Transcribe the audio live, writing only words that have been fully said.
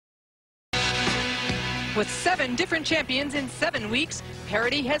With 7 different champions in 7 weeks,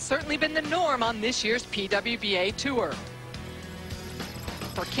 parity has certainly been the norm on this year's PWBA Tour.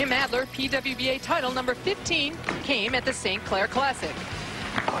 For Kim Adler, PWBA title number 15 came at the St. Clair Classic.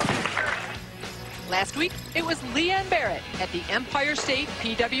 Last week, it was Leanne Barrette at the Empire State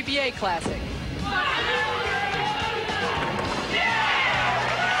PWBA Classic.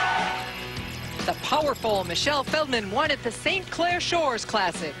 The powerful Michelle Feldman won at the St. Clair Shores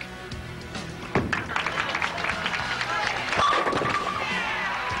Classic.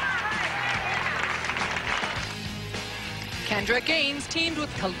 Kendra Gaines teamed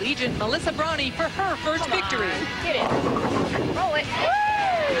with collegiate Melissa Brownie for her first victory. Get it. Roll it. Woo!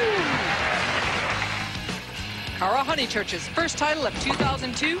 Cara Honeychurch's first title of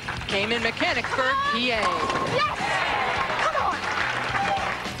 2002 came in Mechanicsburg, PA. Yes! Come on!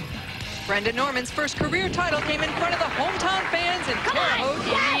 Brenda Norman's first career title came in front of the hometown fans in Terre Haute,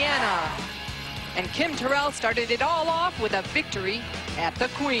 Indiana. And Kim Terrell started it all off with a victory at the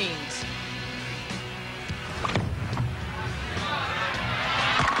Queens.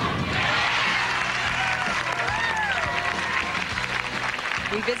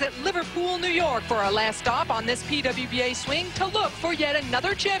 We visit Liverpool, New York for our last stop on this PWBA swing to look for yet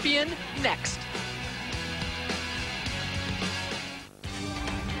another champion next.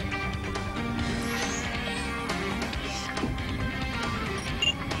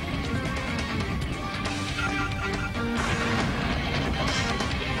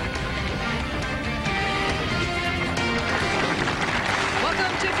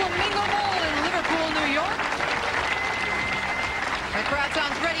 Welcome to Flamingo Bowl in Liverpool, New York. The crowd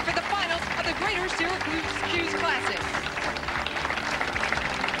sounds ready for the finals of the Greater Syracuse Classic.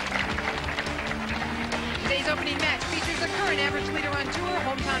 Today's opening match features the current average leader on tour,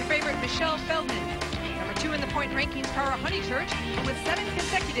 hometown favorite Michelle Feldman. Number 2 in the point rankings, Cara Honeychurch, and with 7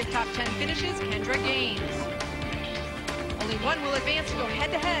 consecutive top 10 finishes, Kendra Gaines. Only one will advance to go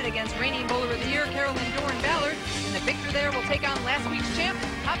head-to-head against reigning bowler of the year, Carolyn Dorin Ballard, and the victor there will take on last week's champ,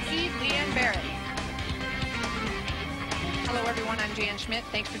 top seed Leanne Barrette. Hello everyone, I'm Jan Schmidt.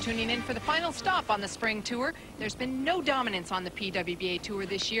 Thanks for tuning in for the final stop on the spring tour. There's been no dominance on the PWBA tour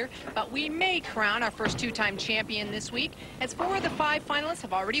this year, but we may crown our first 2-time champion this week, as 4 of the 5 finalists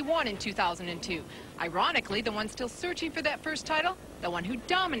have already won in 2002. Ironically, the one still searching for that first title, the one who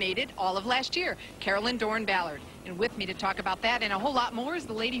dominated all of last year, Carolyn Dorin Ballard. And with me to talk about that and a whole lot more is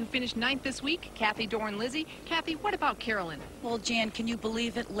the lady who finished 9th this week, Kathy Dorin-Lizzie. Kathy, what about Carolyn? Well, Jan, can you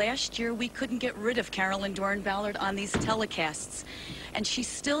believe it? Last year, we couldn't get rid of Carolyn Dorin Ballard on these telecasts. And she's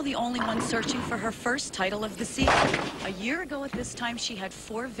still the only one searching for her first title of the season. A year ago at this time, she had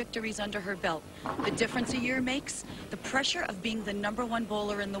 4 victories under her belt. The difference a year makes? The pressure of being the #1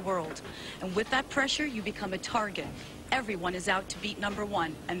 bowler in the world. And with that pressure, you become a target. Everyone is out to beat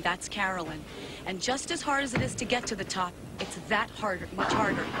 #1, and that's Carolyn. And just as hard as it is to get to the top, it's that much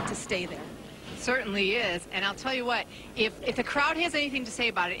harder to stay there. Certainly is, and I'll tell you what, if the crowd has anything to say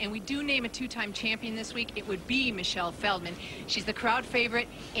about it, and we do name a 2-time champion this week, it would be Michelle Feldman. She's the crowd favorite,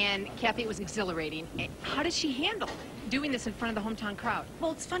 and Kathy, it was exhilarating. How did she handle doing this in front of the hometown crowd?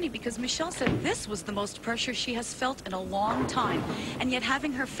 Well, it's funny because Michelle said this was the most pressure she has felt in a long time, and yet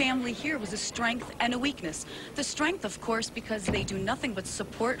having her family here was a strength and a weakness. The strength, of course, because they do nothing but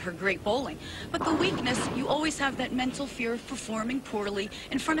support her great bowling, but the weakness, you always have that mental fear of performing poorly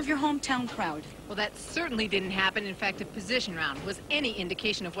in front of your hometown crowd. Well, that certainly didn't happen. In fact, if position round was any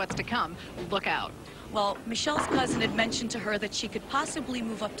indication of what's to come, look out. Well, Michelle's cousin had mentioned to her that she could possibly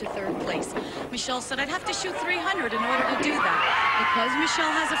move up to 3rd place. Michelle said, I'd have to shoot 300 in order to do that. Because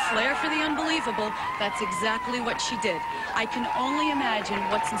Michelle has a flair for the unbelievable, that's exactly what she did. I can only imagine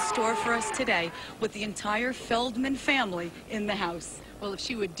what's in store for us today with the entire Feldman family in the house. Well, if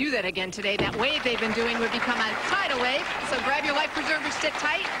she would do that again today, that wave they've been doing would become a tidal wave. So grab your life preservers, sit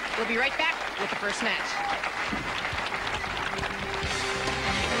tight. We'll be right back with the first match.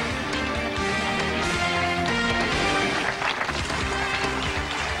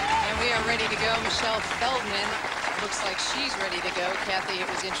 Ready to go. Michelle Feldman looks like she's ready to go. Kathy, it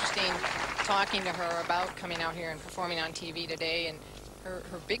was interesting talking to her about coming out here and performing on TV today, and her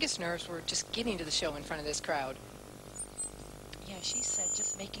biggest nerves were just getting to the show in front of this crowd. Yeah, she said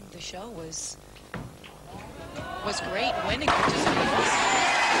just making the show was great. Winning was just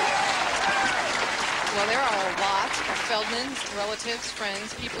well, there are a lot of Feldman's relatives,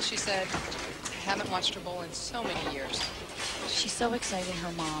 friends, people she said haven't watched her bowl in so many years. She's so excited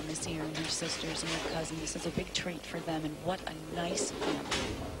her mom is here and her sisters and her cousins. This is a big treat for them, and what a nice family.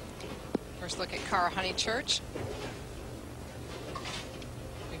 First look at Cara Honeychurch.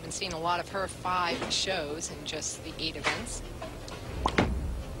 We've been seeing a lot of her 5 shows in just the 8 events.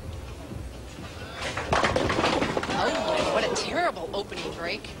 terrible opening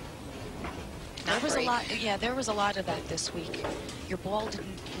break. There was a lot, yeah, there was a lot of that this week. Your ball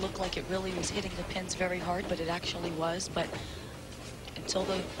didn't look like it really was hitting the pins very hard, but it actually was. But until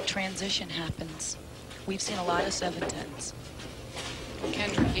the transition happens, we've seen a lot of 7-10s.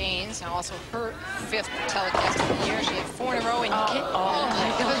 Kendra Gaines, now also her 5th telecast of the year. She had 4 in a row. And oh my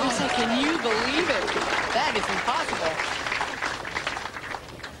God, can you believe it? That is impossible.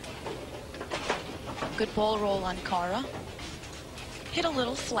 Good ball roll on Cara. Hit a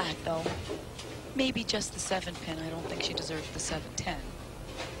little flat, though. Maybe just the 7-pin. I don't think she deserved the 7-10.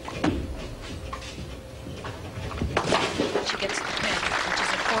 She gets the pin, which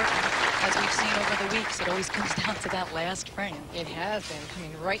is important. As we've seen over the weeks, it always comes down to that last frame. It has been,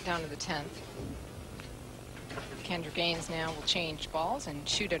 coming right down to the 10th. Kendra Gaines now will change balls and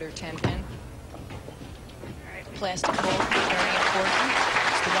shoot at her 10-pin. Plastic ball, very important.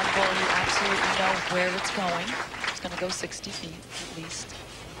 It's the one ball you absolutely know where it's going. It's going to go 60 feet at least.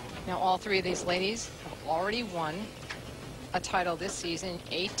 Now all 3 of these ladies have already won a title this season.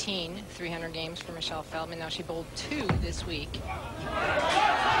 18 300 games for Michelle Feldman. Now she bowled 2 this week. Only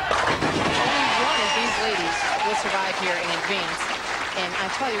one of these ladies will survive here in advance. And I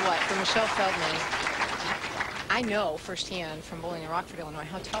tell you what, for Michelle Feldman, I know firsthand from bowling in Rockford, Illinois,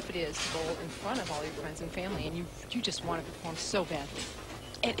 how tough it is to bowl in front of all your friends and family, and you just want to perform so badly.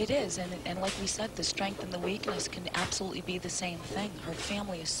 It is, and like we said, the strength and the weakness can absolutely be the same thing. Her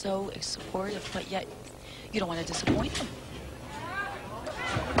family is so supportive, but yet you don't want to disappoint them.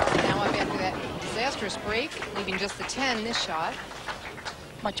 Now up after that disastrous break, leaving just the 10 this shot.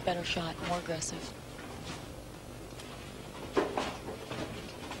 Much better shot, more aggressive.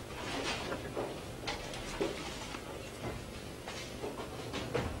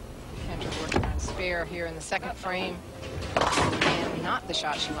 Kendra working on spare here in the 2nd frame. And not the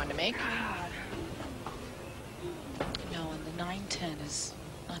shot she wanted to make. No, and the 9-10 is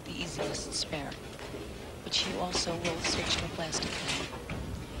not the easiest spare. But she also will switch to a plastic pin.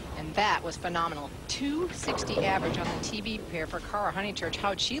 And that was phenomenal. 260 average on the TV pair for Cara Honeychurch.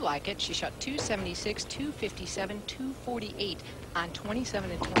 How'd she like it? She shot 276, 257, 248 on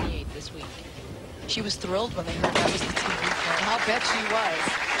 27 and 28 this week. She was thrilled when they heard that was the TV pair. I'll bet she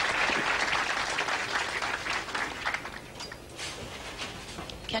was.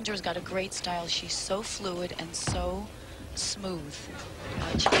 Kendra's got a great style. She's so fluid and so smooth.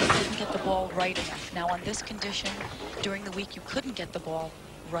 She didn't get the ball right enough. Now on this condition, during the week, you couldn't get the ball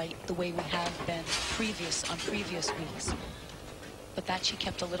right the way we have been on previous weeks. But that she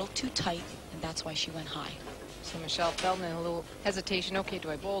kept a little too tight, and that's why she went high. So Michelle Feldman, a little hesitation. Okay, do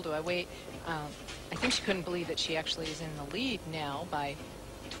I bowl? Do I wait? I think she couldn't believe that she actually is in the lead now by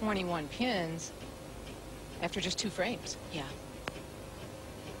 21 pins after just 2 frames. Yeah.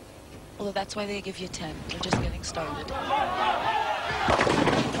 Although that's why they give you 10. They're just getting started.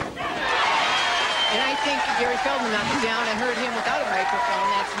 And I think Gary Feldman knocked it down. I heard him without a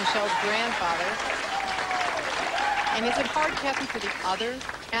microphone. That's Michelle's grandfather. And is it hard, Kathy, for the other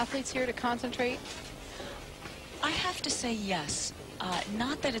athletes here to concentrate? I have to say yes.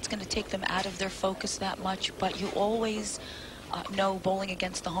 Not that it's going to take them out of their focus that much, but you always know bowling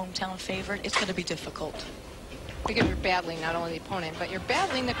against the hometown favorite, it's going to be difficult. Because you're battling not only the opponent, but you're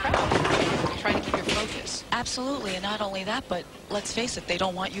battling the crowd. You're trying to keep your focus. Absolutely, and not only that, but let's face it, they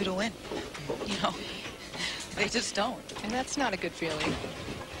don't want you to win. You know, they just don't. And that's not a good feeling.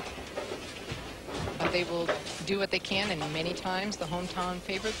 But they will do what they can, and many times the hometown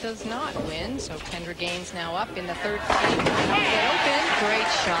favorite does not win. So Kendra Gaines now up in the 3rd frame. Get open. Great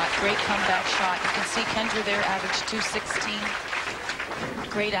shot, great comeback shot. You can see Kendra there averaged 216.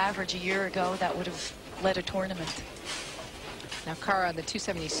 Great average a year ago. That would have led a tournament. Now Cara, the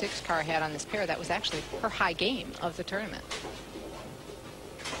 276 Cara had on this pair, that was actually her high game of the tournament.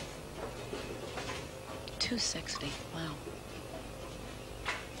 260, wow.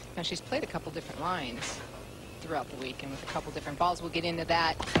 Now she's played a couple different lines throughout the week and with a couple different balls. We'll get into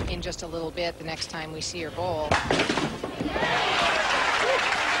that in just a little bit the next time we see her bowl.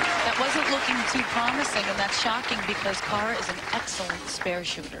 That wasn't looking too promising, and that's shocking because Cara is an excellent spare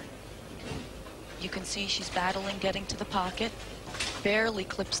shooter. You can see she's battling getting to the pocket, barely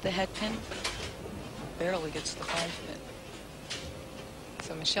clips the head pin, barely gets the 5-pin.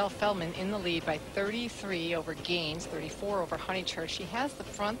 So Michelle Feldman in the lead by 33 over Gaines, 34 over Honeychurch. She has the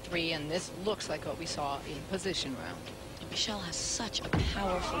front 3, and this looks like what we saw in position round. And Michelle has such a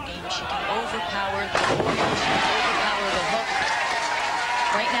powerful game. She can overpower the ball, she can overpower the hook.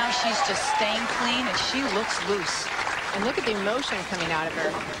 Right now she's just staying clean, and she looks loose. And look at the emotion coming out of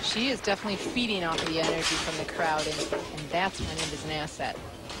her. She is definitely feeding off of the energy from the crowd, and that's when it is an asset.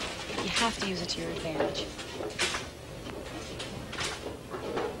 You have to use it to your advantage.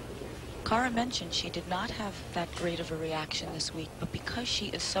 Cara mentioned she did not have that great of a reaction this week, but because she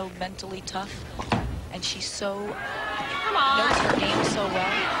is so mentally tough and she's so knows her game so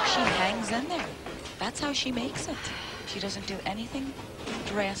well, she hangs in there. That's how she makes it. She doesn't do anything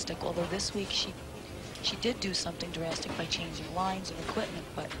drastic, although this week she did do something drastic by changing lines and equipment,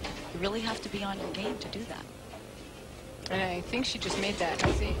 but you really have to be on your game to do that. And I think she just made that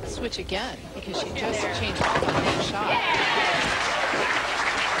switch again because she just changed off on that shot.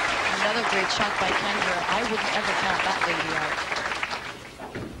 Another great shot by Kendra. I wouldn't ever count that lady out.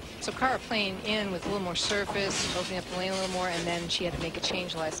 So Cara playing in with a little more surface, opening up the lane a little more, and then she had to make a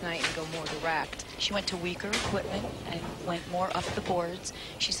change last night and go more direct. She went to weaker equipment and went more up the boards.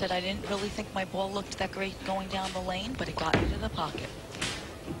 She said, I didn't really think my ball looked that great going down the lane, but it got into the pocket.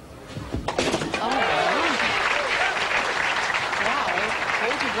 Oh, wow.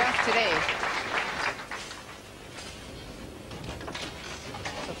 Hold your breath today.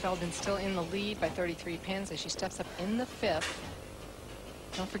 So Feldman still in the lead by 33 pins as she steps up in the 5th.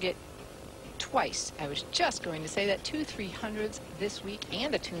 Don't forget, twice, I was just going to say that 2 300s this week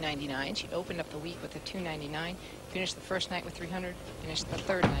and a 299. She opened up the week with a 299, finished the first night with 300, finished the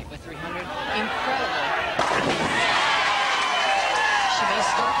third night with 300. Incredible. She may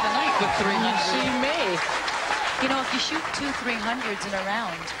start the night with 300. She may. You know, if you shoot 2 300s in a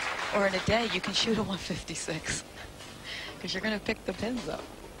round or in a day, you can shoot a 156 because you're going to pick the pins up.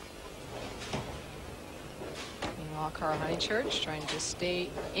 Cara Honeychurch trying to stay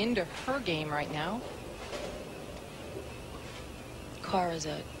into her game right now. Cara's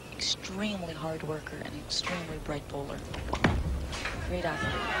an extremely hard worker and extremely bright bowler. Great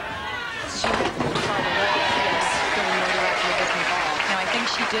athlete. She had to move farther away. Yes, going more direct with a different ball. Now, I think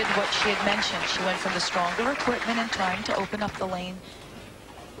she did what she had mentioned. She went from the stronger equipment and trying to open up the lane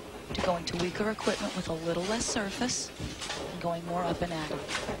to going to weaker equipment with a little less surface and going more up and at it.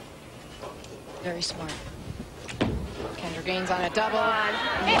 Very smart. Kendra Gaines on a double.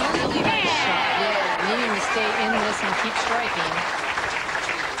 Really nice shot. Yeah, needing to stay in this and keep striking.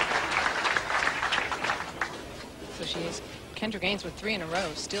 So she's Kendra Gaines with 3 in a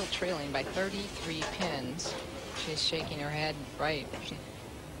row, still trailing by 33 pins. She's shaking her head right.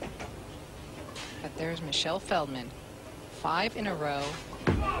 But there's Michelle Feldman, 5 in a row.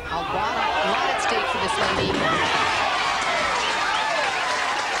 A lot at stake for this lady.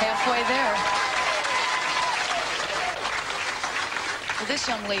 Halfway there. Well, this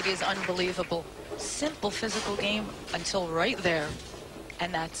young lady is unbelievable. Simple physical game until right there.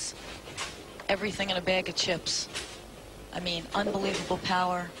 And that's everything in a bag of chips. I mean, unbelievable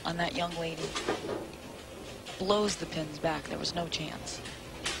power on that young lady. Blows the pins back. There was no chance.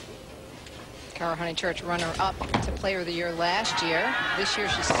 Cara Honeychurch, runner-up to Player of the Year last year. This year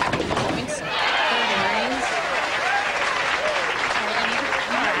she's second in points and third in rings.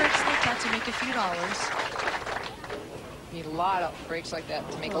 Breaks like that to make a few dollars. Need a lot of breaks like that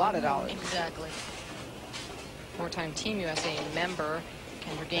to make a lot of dollars. Exactly. Four-time Team USA member.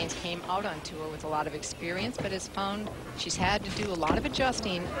 Kendra Gaines came out on tour with a lot of experience, but has found she's had to do a lot of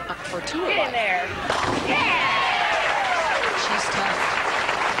adjusting for tour life. Get in there. Yeah! She's tough.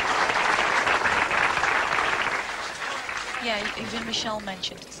 Yeah, even Michelle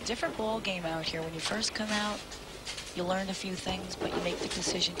mentioned it's a different ball game out here. When you first come out, you learn a few things, but you make the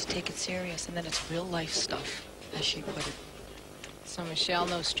decision to take it serious, and then it's real life stuff, as she put it. So Michelle,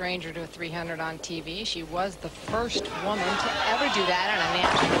 no stranger to a 300 on TV. She was the first woman to ever do that on a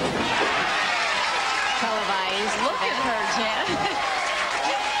national televised. Look at her, Jan.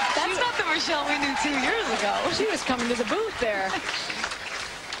 That's not the Michelle we knew 2 years ago. She was coming to the booth there.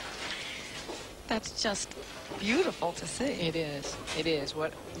 That's just beautiful to see. It is. It is.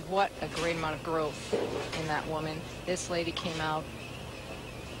 What a great amount of growth in that woman. This lady came out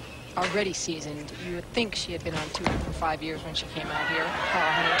already seasoned. You would think she had been on tour for 5 years when she came out here.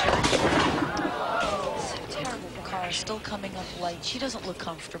 Cara Honeychurch. So terrible. Cara's still coming up light. She doesn't look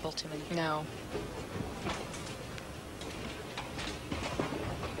comfortable to me. No.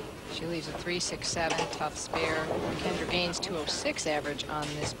 She leaves a 3.67 tough spare. Kendra Gaines 2.06 average on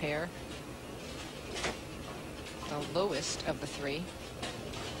this pair. The lowest of the three.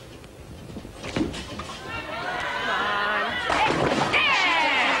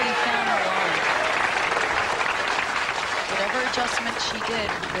 Whatever adjustment she did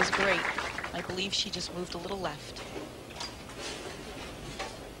was great. I believe she just moved a little left.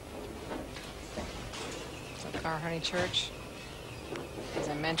 So Cara Honeychurch, as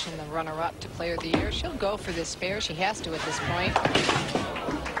I mentioned, the runner-up to Player of the Year. She'll go for this spare. She has to at this point.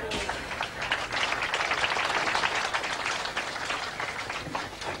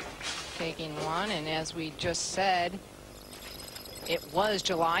 Taking one, and as we just said, It was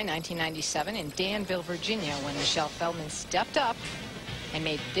July 1997 in Danville, Virginia, when Michelle Feldman stepped up and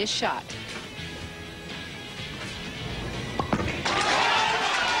made this shot.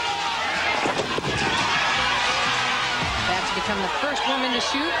 That's become the first woman to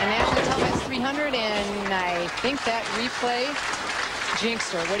shoot a national televised 300, and I think that replay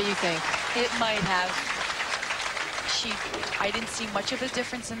jinxed her. What do you think? It might have. I didn't see much of a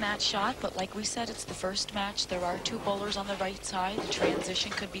difference in that shot, but like we said, it's the first match. There are two bowlers on the right side. The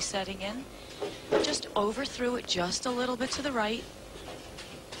transition could be setting in. Just overthrew it just a little bit to the right.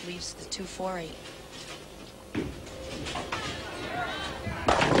 Leaves the 2-4-8. And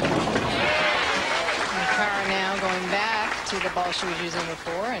Cara now going back to the ball she was using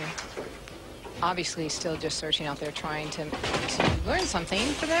before, and obviously still just searching out there, trying to learn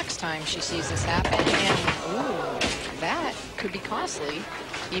something for the next time she sees this happen. And ooh, that could be costly.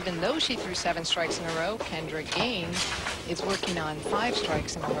 Even though she threw 7 strikes in a row, Kendra Gaines is working on 5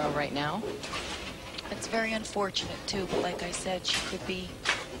 strikes in a row right now. It's very unfortunate too, but like I said, she could be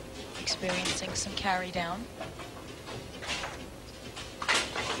experiencing some carry down.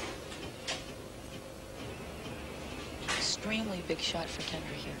 Extremely big shot for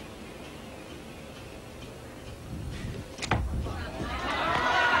Kendra here.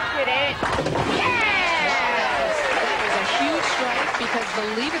 Because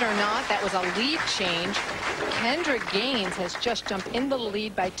believe it or not, that was a lead change. Kendra Gaines has just jumped into the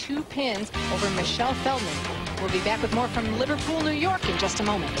lead by 2 pins over Michelle Feldman. We'll be back with more from Liverpool, New York in just a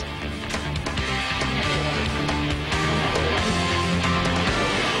moment.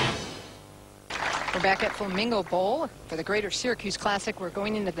 We're back at Flamingo Bowl for the Greater Syracuse Classic. We're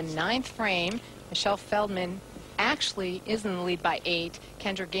going into the 9th frame. Michelle Feldman actually is in the lead by 8.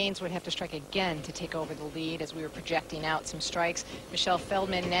 Kendra Gaines would have to strike again to take over the lead as we were projecting out some strikes. Michelle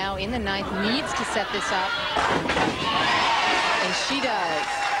Feldman now in the 9th needs to set this up, and she does.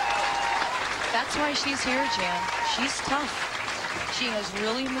 That's why she's here, Jan. She's tough. She has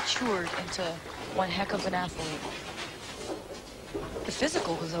really matured into one heck of an athlete. The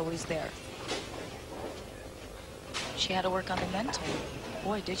physical was always there. She had to work on the mental.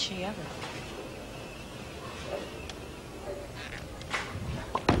 Boy, did she ever.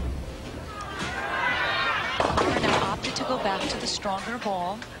 To go back to the stronger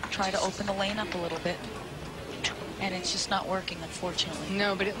ball, try to open the lane up a little bit, and it's just not working, unfortunately.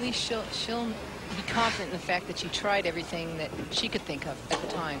 No, but at least she'll be confident in the fact that she tried everything that she could think of at the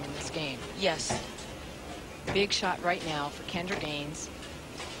time in this game. Yes. Big shot right now for Kendra Gaines.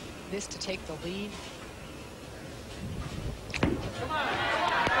 This to take the lead.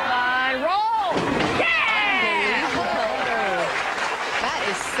 Roll! Yeah! That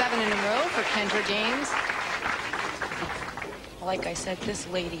is 7 in a row for Kendra Gaines. Like I said, this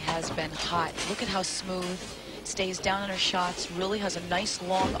lady has been hot. Look at how smooth, stays down in her shots, really has a nice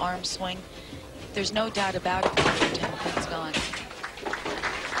long arm swing. There's no doubt about it. 10 pins gone.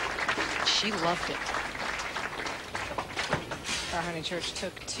 She loved it. Our Honeychurch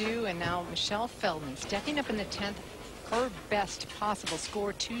took 2, and now Michelle Feldman stepping up in the 10th. Her best possible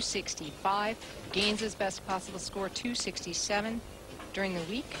score, 265. Gaines' best possible score, 267 during the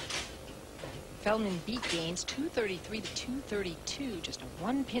week. Feldman beat Gaines 233 to 232. Just a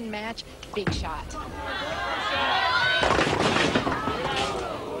 1-pin match. Big shot.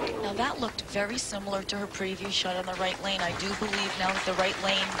 Now that looked very similar to her previous shot on the right lane. I do believe now that the right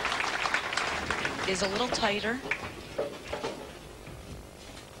lane is a little tighter.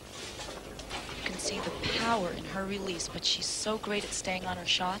 You can see the power in her release, but she's so great at staying on her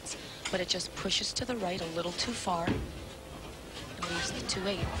shots, but it just pushes to the right a little too far. Leaves the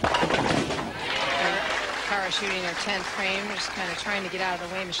 2-8. Cara shooting her 10th frame, just kind of trying to get out of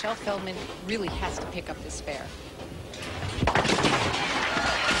the way. Michelle Feldman really has to pick up this spare.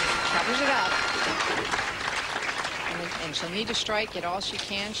 Covers it up. And she'll need to strike, get all she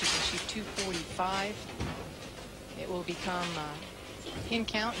can. She can shoot 245. It will become a pin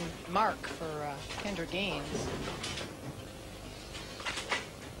count and mark for Kendra Gaines.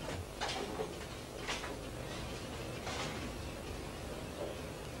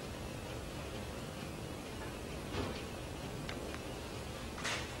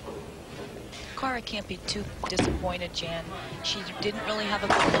 Cara can't be too disappointed, Jan. She didn't really have a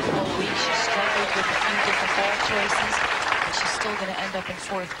good whole week. She struggled with a few different ball choices, and she's still going to end up in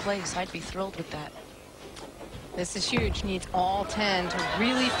 4th place. I'd be thrilled with that. This is huge. Needs all 10 to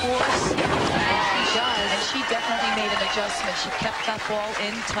really force. And she does. And she definitely made an adjustment. She kept that ball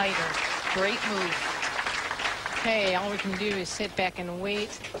in tighter. Great move. Okay, all we can do is sit back and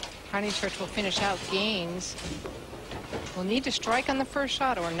wait. Honeychurch will finish out Gaines. We'll need to strike on the first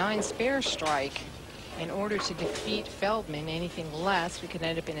shot or 9 spare strike. In order to defeat Feldman, anything less, we could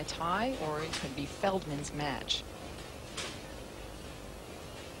end up in a tie, or it could be Feldman's match.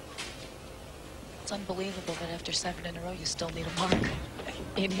 It's unbelievable that after 7 in a row, you still need a mark.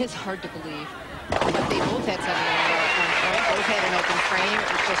 It is hard to believe. But they both had 7 in a row at one point. Both had an open frame.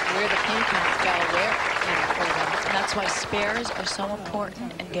 It was just where the pin count fell where, for them. And that's why spares are so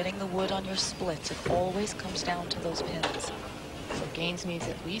important, and getting the wood on your splits. It always comes down to those pins. So Gaines needs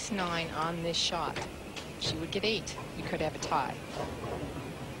at least 9 on this shot. If she would get 8, we could have a tie.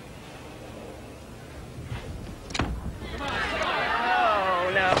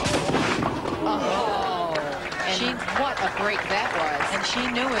 Oh, no. Oh, and what a break that was. And she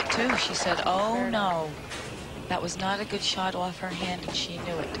knew it, too. She said, oh, no. That was not a good shot off her hand, and she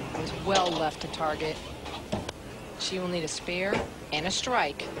knew it. It was well left to target. She will need a spare and a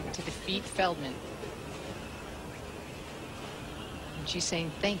strike to defeat Feldman. And she's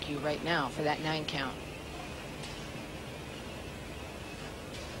saying thank you right now for that 9 count.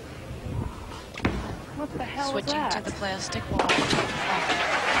 What the hell Switching was that? to the plastic wall.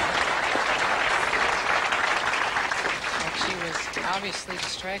 Like she was obviously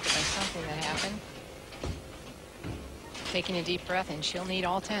distracted by something that happened. Taking a deep breath, and she'll need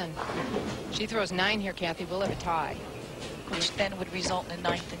all 10. She throws 9 here, Kathy. We'll have a tie. Which then would result in a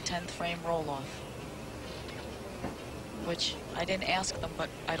 9th and 10th frame roll-off. Which I didn't ask them, but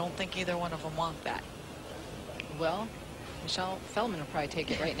I don't think either one of them want that. Well, Michelle Feldman will probably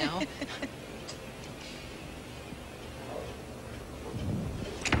take it right now.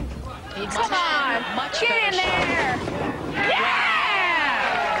 Come on! Much Get in there! Yeah!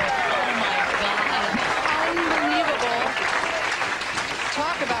 Oh my God. Unbelievable.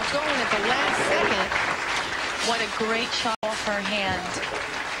 Talk about going at the last second. What a great shot off her hand.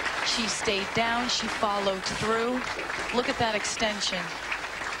 She stayed down, she followed through. Look at that extension.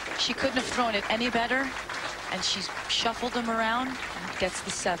 She couldn't have thrown it any better, and she shuffled them around and gets the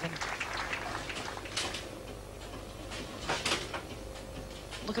 7.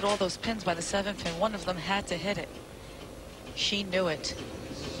 Look at all those pins by the 7 pin. One of them had to hit it. She knew it.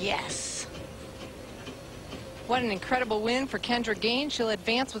 Yes. What an incredible win for Kendra Gaines. She'll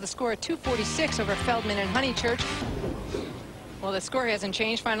advance with a score of 246 over Feldman and Honeychurch. Well, the score hasn't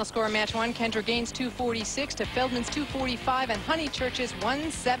changed. Final score of match 1, Kendra Gaines 246 to Feldman's 245 and Honeychurch's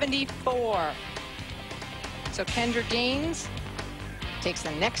 174. So Kendra Gaines takes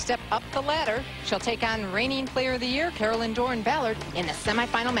the next step up the ladder. She'll take on reigning player of the year, Carolyn Dorin Ballard, in the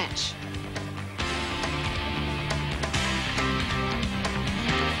semifinal match.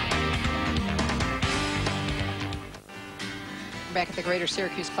 Back at the Greater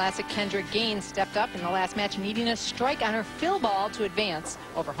Syracuse Classic, Kendra Gaines stepped up in the last match, needing a strike on her fill ball to advance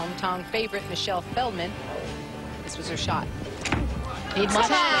over hometown favorite Michelle Feldman. This was her shot. Needs Much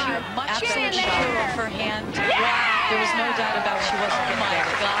time. absolute sure of her hand. Yeah! There was no doubt about she wasn't going to get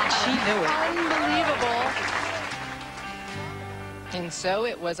it. God, she knew it. Unbelievable. And so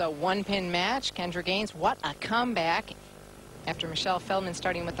it was a 1-pin match. Kendra Gaines, what a comeback. After Michelle Feldman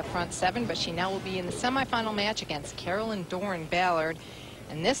starting with the front 7, but she now will be in the semifinal match against Carolyn Dorin Ballard.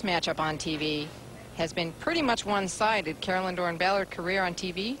 And this matchup on TV has been pretty much one-sided. Carolyn Dorin Ballard career on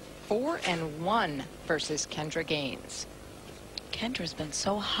TV, 4-1 versus Kendra Gaines. Kendra's been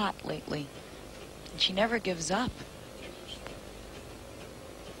so hot lately, and she never gives up.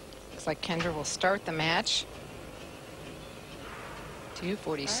 Looks like Kendra will start the match.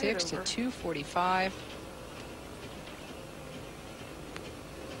 246 to 245.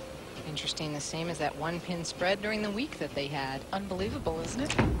 Interesting, the same as that 1-pin spread during the week that they had. Unbelievable, isn't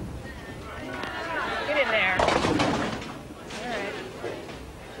it? Get in there. All right.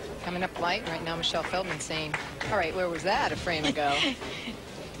 Coming up light right now, Michelle Feldman saying, all right, where was that a frame ago?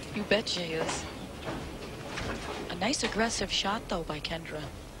 You bet she is. A nice aggressive shot, though, by Kendra.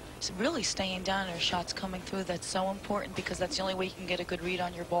 She's really staying down, her shots coming through. That's so important because that's the only way you can get a good read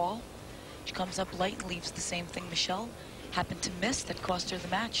on your ball. She comes up light and leaves the same thing Michelle happened to miss that cost her the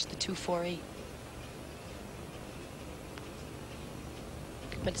match, the 2-4-8.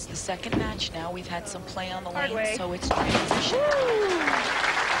 But it's the second match now. We've had some play on the lane, so it's transition. She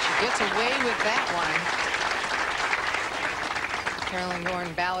gets away with that one. Carolyn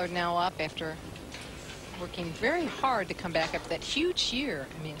Dorin Ballard now up after working very hard to come back up that huge year.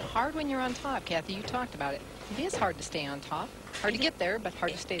 I mean, hard when you're on top, Kathy. You talked about it. It is hard to stay on top. Hard to get there, but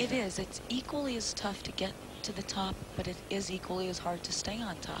hard to stay there. It is. It's equally as tough to get to the top, but it is equally as hard to stay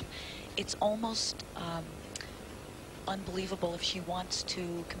on top. It's almost unbelievable if she wants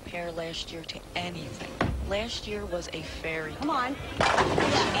to compare last year to anything. Last year was a fairy tale. Come on.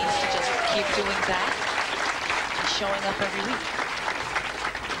 She needs to just keep doing that and showing up every week.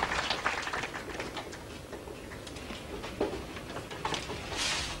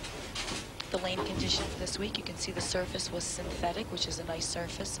 the lane conditions this week, you can see the surface was synthetic, which is a nice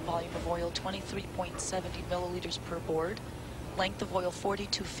surface. Volume of oil 23.70 milliliters per board. Length of oil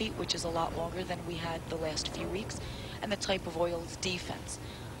 42 feet, which is a lot longer than we had the last few weeks. And the type of oil is defense.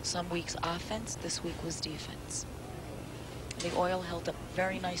 Some weeks offense, this week was defense. The oil held up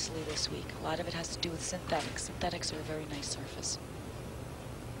very nicely this week. A lot of it has to do with synthetics. Synthetics are a very nice surface.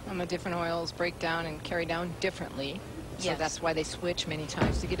 And the different oils break down and carry down differently. So Yes. that's why they switch many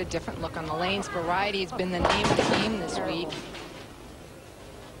times to get a different look on the lanes. Variety has been the name of the game this week.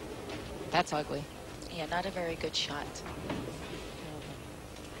 That's ugly. Yeah, not a very good shot.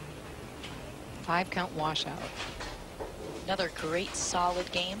 5-count washout. Another great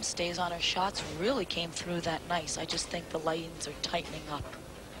solid game. Stays on her shots. Really came through that nice. I just think the lanes are tightening up.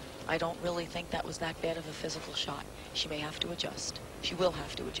 I don't really think that was that bad of a physical shot. She may have to adjust. She will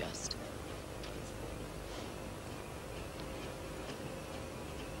have to adjust.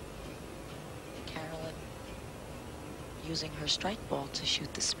 Carolyn using her strike ball to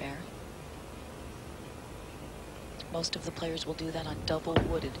shoot the spare. Most of the players will do that on double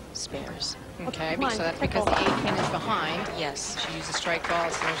wooded spares. Okay, so that's because the 8-pin is behind. Yes. She uses strike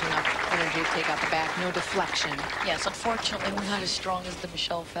balls, so there's enough energy to take out the back. No deflection. Yes, unfortunately, we're not as strong as the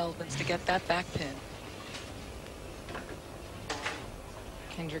Michelle Feldmans to get that back pin.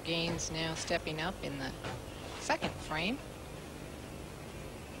 Kendra Gaines now stepping up in the second frame.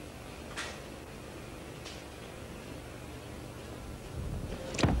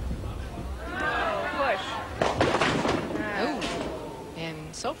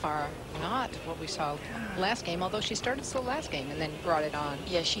 So far, not what we saw last game, although she started slow last game and then brought it on.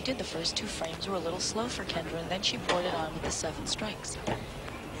 Yeah, she did. The first two frames were a little slow for Kendra, and then she brought it on with the 7 strikes.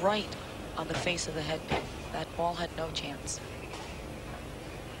 Right on the face of the head pin. That ball had no chance.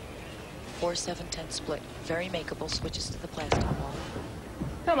 4-7-10 split. Very makeable. Switches to the plastic ball.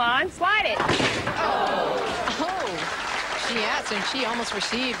 Come on, slide it. Oh, she asked, and she almost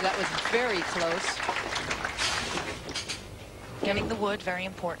received. That was very close. Getting the wood, very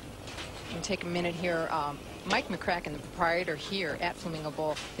important. And take a minute here. Mike McCracken, the proprietor here at Flamingo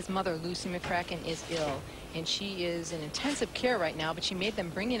Bowl, his mother, Lucy McCracken, is ill, and she is in intensive care right now, but she made them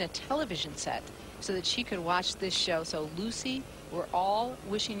bring in a television set so that she could watch this show. So, Lucy, we're all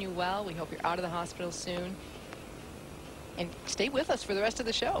wishing you well. We hope you're out of the hospital soon. And stay with us for the rest of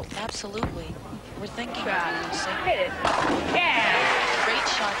the show. Absolutely. We're thinking of you, Lucy. Hit it. Yeah. Great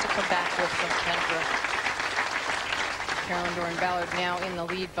shot to come back with from Kendra. Carolyn, Dorin, Ballard now in the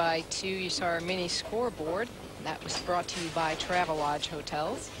lead by 2. You saw our mini scoreboard. That was brought to you by Travelodge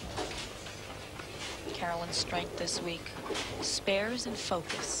Hotels. Carolyn's strength this week, spares and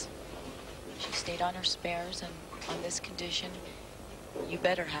focus. She stayed on her spares, and on this condition, you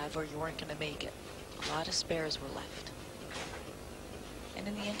better have or you weren't going to make it. A lot of spares were left. And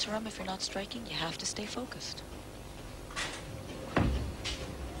in the interim, if you're not striking, you have to stay focused.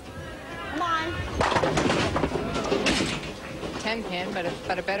 Come on. 10-pin,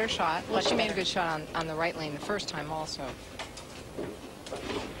 but a better shot. Well, Much she made a better. good shot on the right lane the first time also.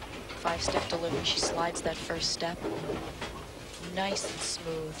 5-step delivery. She slides that first step. Nice and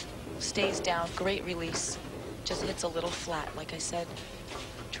smooth. Stays down. Great release. Just hits a little flat. Like I said,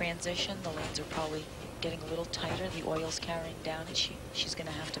 transition. The lanes are probably getting a little tighter. The oil's carrying down, and she's going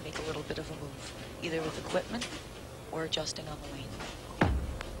to have to make a little bit of a move, either with equipment or adjusting on the lane.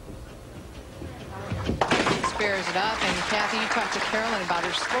 Spares it up, and Kathy, you talked to Carolyn about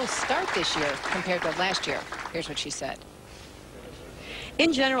her slow start this year compared to last year. Here's what she said.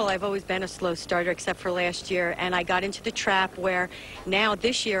 In general, I've always been a slow starter except for last year, and I got into the trap where now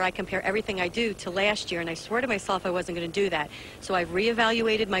this year I compare everything I do to last year, and I swore to myself I wasn't going to do that. So I've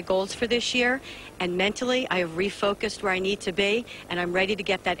reevaluated my goals for this year, and mentally I have refocused where I need to be, and I'm ready to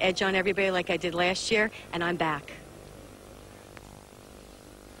get that edge on everybody like I did last year, and I'm back.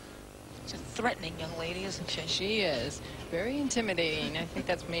 She's a threatening young lady, isn't she? She is very intimidating. I think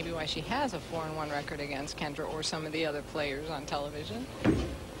that's maybe why she has a 4-1 record against Kendra or some of the other players on television. Come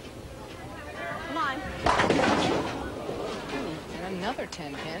on. And another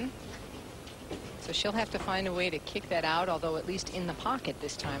 10-pin. So she'll have to find a way to kick that out, although at least in the pocket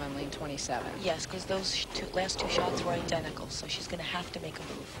this time on lane 27. Yes, because those last two shots were identical, so she's going to have to make a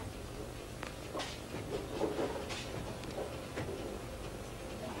move.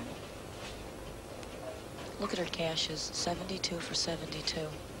 Look at her cashes, 72 for 72.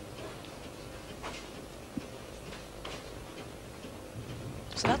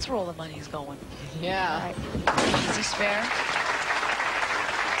 So that's where all the money's going. Yeah. Easy spare.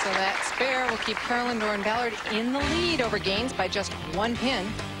 So that spare will keep Carolyn, Dorin, Ballard in the lead over Gaines by just 1 pin.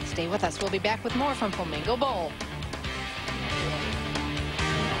 Stay with us. We'll be back with more from Flamingo Bowl.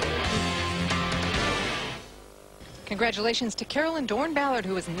 Congratulations to Carolyn Ballard,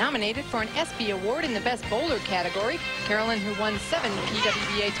 who was nominated for an ESPY Award in the Best Bowler category. Carolyn, who won 7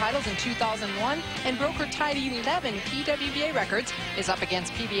 PWBA titles in 2001 and broke her tied 11 PWBA records, is up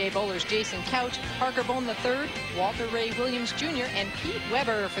against PBA bowlers Jason Couch, Parker Bone III, Walter Ray Williams Jr., and Pete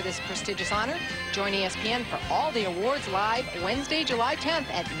Weber for this prestigious honor. Join ESPN for all the awards live Wednesday, July 10th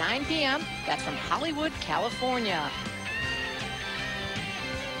at 9 p.m. That's from Hollywood, California.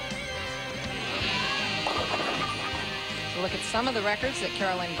 Look at some of the records that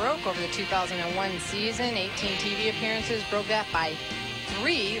Carolyn broke over the 2001 season. 18 TV appearances, broke that by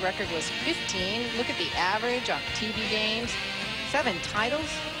 3. Record was 15. Look at the average on TV games. 7 titles.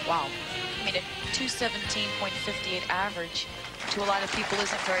 Wow. I mean, a 217.58 average to a lot of people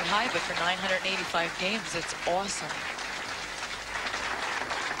isn't very high, but for 985 games, it's awesome.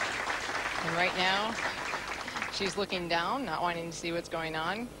 And right now, she's looking down, not wanting to see what's going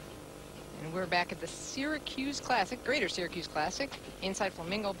on. And we're back at the Syracuse Classic, Greater Syracuse Classic, inside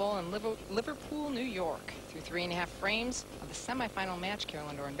Flamingo Bowl in Liverpool, New York. Through 3.5 frames of the semifinal match,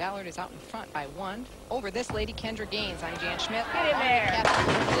 Carolyn Ballard is out in front by 1 over this lady, Kendra Gaines. I'm Jan Schmidt. Get in there.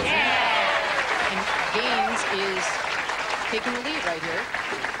 And Gaines is taking the lead right here.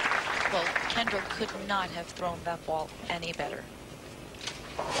 Well, Kendra could not have thrown that ball any better.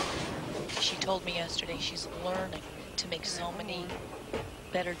 She told me yesterday she's learning to make so many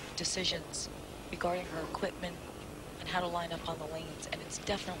better decisions regarding her equipment and how to line up on the lanes, and it's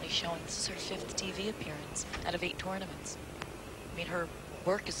definitely showing. This is her 5th TV appearance out of 8 tournaments. I mean, her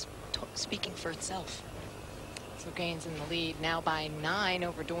work is speaking for itself. So Gaines in the lead now by 9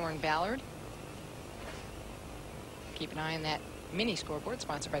 over Dorin Ballard. Keep an eye on that mini scoreboard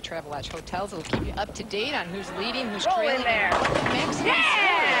sponsored by Travel Lodge Hotels. It'll keep you up to date on who's leading, who's trailing. There. Another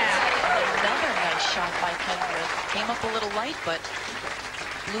nice shot by Kendra. Came up a little light, but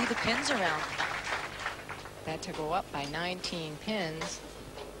blew the pins around. That to go up by 19 pins.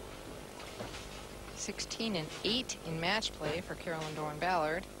 16 and 8 in match play for Carolyn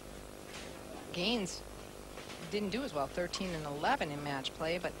Ballard. Gaines didn't do as well, 13 and 11 in match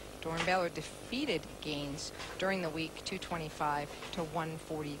play, but Dorin Ballard defeated Gaines during the week, 225 to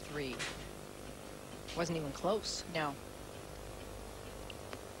 143. Wasn't even close. No.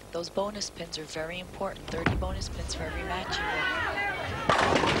 Those bonus pins are very important. 30 bonus pins for every match you win.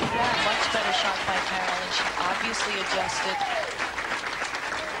 Much better shot by Carolyn. She obviously adjusted.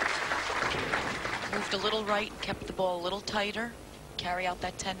 Moved a little right, kept the ball a little tighter. Carry out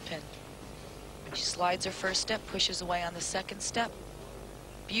that 10 pin. She slides her first step, pushes away on the second step.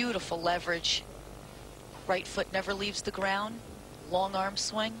 Beautiful leverage. Right foot never leaves the ground. Long arm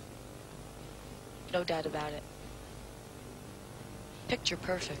swing. No doubt about it. Picture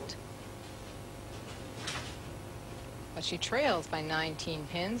perfect. But she trails by 19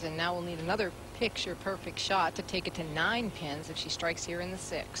 pins, and now we'll need another picture perfect shot to take it to 9 pins if she strikes here in the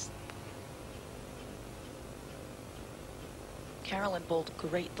 6th. Carolyn bowled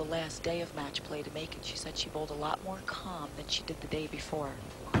great the last day of match play to make it. She said she bowled a lot more calm than she did the day before.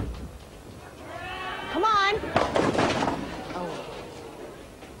 Come on. Oh.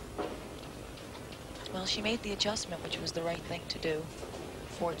 Well, she made the adjustment, which was the right thing to do.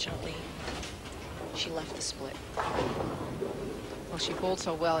 Fortunately, she left the split. Well, she bowled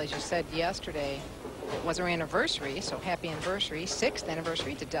so well, as you said yesterday. It was her anniversary, so happy anniversary. 6th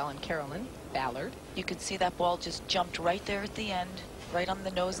anniversary to Dell and Carolyn Ballard. You could see that ball just jumped right there at the end, right on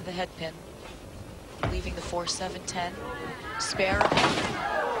the nose of the head pin, leaving the 4-7-10. Spare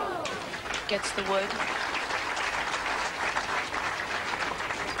gets the wood.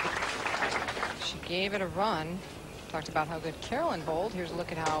 She gave it a run. Talked about how good Carolyn bowled. Here's a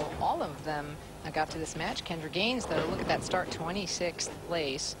look at how all of them got to this match. Kendra Gaines, though, look at that start, 26th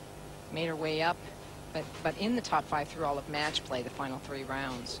place. Made her way up, but in the top 5 through all of match play, the final 3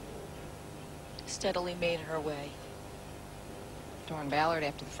 rounds. Steadily made her way. Dorin Ballard,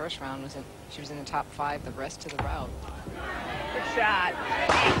 after the first round, she was in the top 5 the rest of the route. Good shot.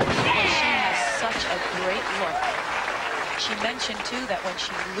 Well, she has such a great look. She mentioned, too, that when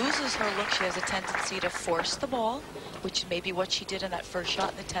she loses her look, she has a tendency to force the ball, which may be what she did in that first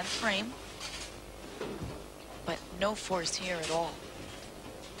shot in the 10th frame. But no force here at all.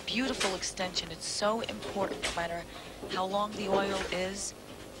 Beautiful extension. It's so important, no matter how long the oil is.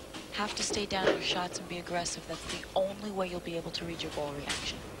 Have to stay down in your shots and be aggressive. That's the only way you'll be able to read your ball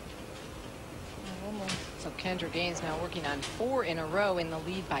reaction. So Kendra Gaines now working on 4 in a row in the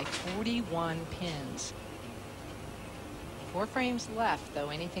lead by 41 pins. 4 frames left, though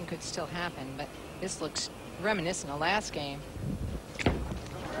anything could still happen, but this looks reminiscent of last game.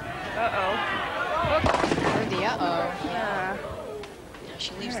 Uh-oh. Heard the uh-oh. Yeah. Now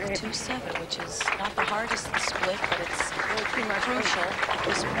she leaves the 2-7, which is not the hardest split, but it's really pretty much crucial at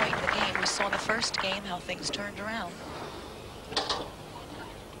this point in the game. We saw in the first game how things turned around.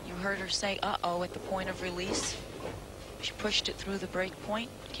 You heard her say, uh-oh, at the point of release. She pushed it through the break point,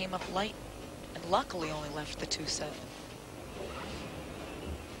 came up light, and luckily only left the 2-7.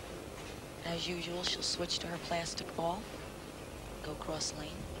 As usual, she'll switch to her plastic ball, go cross lane.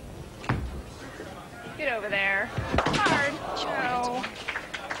 Get over there. Hard. No.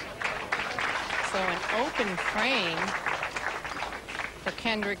 So an open frame for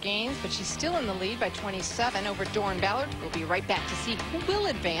Kendra Gaines, but she's still in the lead by 27 over Dorin Ballard. We'll be right back to see who will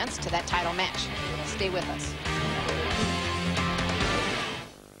advance to that title match. Stay with us.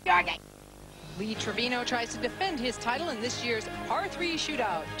 Lee Trevino tries to defend his title in this year's par 3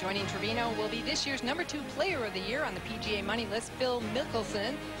 shootout. Joining Trevino will be this year's #2 player of the year on the PGA money list, Phil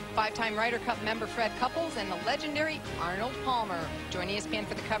Mickelson, 5-time Ryder Cup member Fred Couples, and the legendary Arnold Palmer. Join ESPN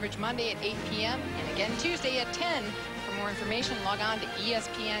for the coverage Monday at 8 p.m. and again Tuesday at 10. For more information, log on to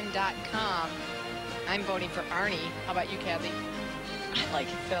ESPN.com. I'm voting for Arnie. How about you, Kathy? I like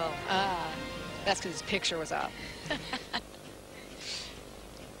Phil. That's because his picture was up.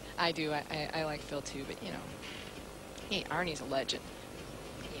 I do. I like Phil too, but you know, hey, Arnie's a legend.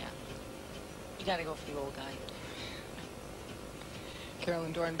 Yeah. You got to go for the old guy.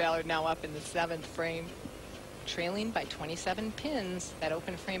 Carolyn Dorin Ballard now up in the 7th frame, trailing by 27 pins. That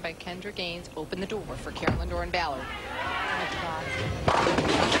open frame by Kendra Gaines opened the door for Carolyn Dorin Ballard.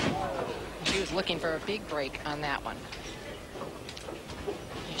 She was looking for a big break on that one.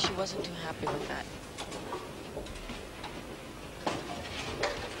 Yeah, she wasn't too happy with that.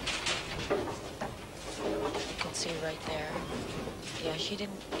 You can see right there. Yeah, she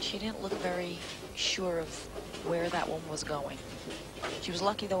didn't look very sure of where that one was going. She was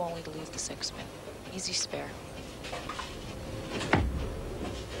lucky though only to leave the 6-pin. Easy spare.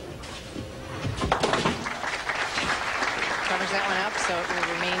 Covers that one up, so it will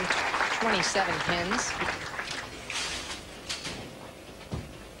remain 27 pins.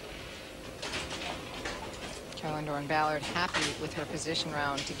 Carolyn Dorin Ballard happy with her position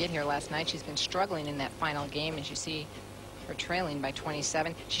round to get here last night. She's been struggling in that final game, as you see her trailing by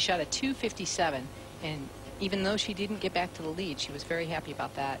 27. She shot a 257, and even though she didn't get back to the lead, she was very happy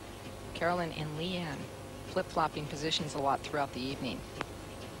about that. Carolyn and Leanne flip-flopping positions a lot throughout the evening.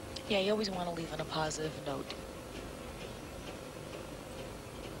 Yeah, you always want to leave on a positive note.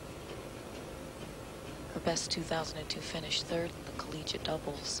 Her best 2002 finish, 3rd in the collegiate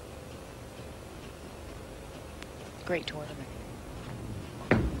doubles. Great tournament.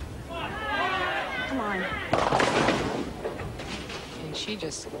 Come on. And she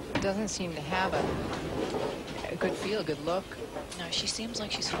just doesn't seem to have a good feel, a good look. No, she seems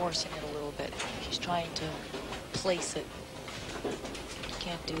like she's forcing it a little bit. She's trying to place it.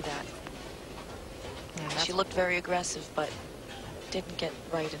 Can't do that. Yeah, she looked very aggressive, but didn't get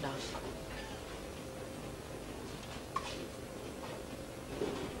right enough.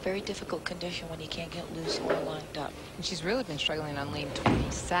 Very difficult condition when you can't get loose or lined up. And she's really been struggling on lane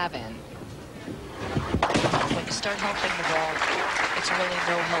 27. When you start helping the ball, it's really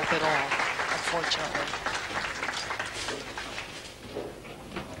no help at all, unfortunately.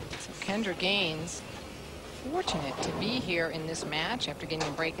 So Kendra Gaines, fortunate to be here in this match after getting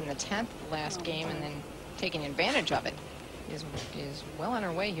a break in the 10th last game and then taking advantage of it, is well on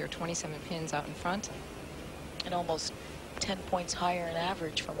her way here. 27 pins out in front. And almost 10 points higher in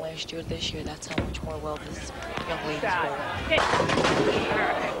average from last year to this year. That's how much more well this young lady's bowling.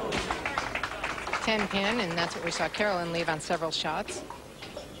 10 pin, and that's what we saw Carolyn leave on several shots.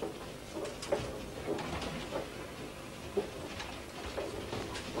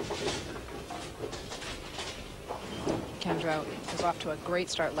 Kendra was off to a great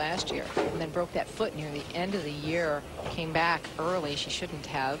start last year and then broke that foot near the end of the year. Came back early. She shouldn't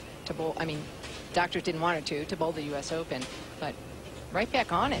have to bowl. I mean, doctors didn't want her to bowl the U.S. Open, but right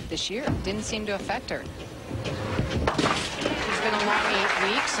back on it this year. Didn't seem to affect her. It's been a long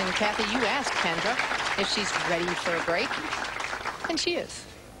 8 weeks, and Kathy, you asked Kendra if she's ready for a break, and she is.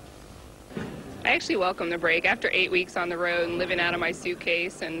 I actually welcome the break. After 8 weeks on the road and living out of my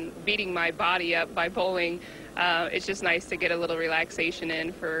suitcase and beating my body up by bowling, it's just nice to get a little relaxation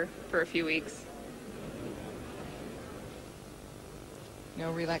in for a few weeks.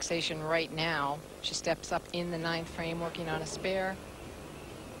 No relaxation right now. She steps up in the 9th frame, working on a spare.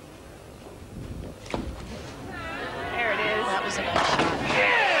 There it is. That was a nice shot.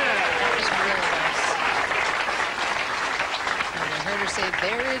 That was really nice. And I heard her say,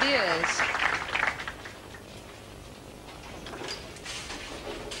 there it is.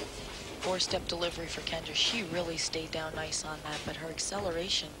 Four-step delivery for Kendra. She really stayed down nice on that, but her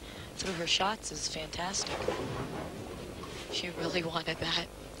acceleration through her shots is fantastic. She really wanted that.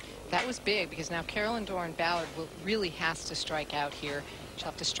 That was big because now Carolyn Dorin Ballard really has to strike out here. She'll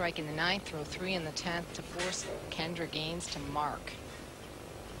have to strike in the 9th, throw 3 in the 10th to force Kendra Gaines to mark.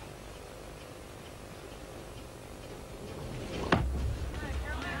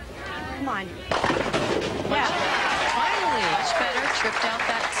 Come on. Yeah. Finally. Much better. Tripped out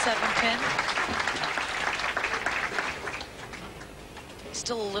that 7-pin.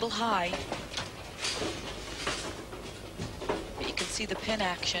 Still a little high. But you can see the pin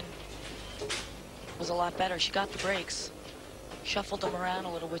action was a lot better. She got the breaks. Shuffled them around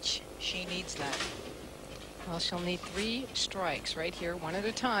a little, which she needs that. Well, she'll need 3 strikes right here, one at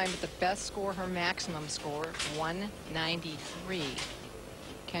a time, but the best score, her maximum score, 193.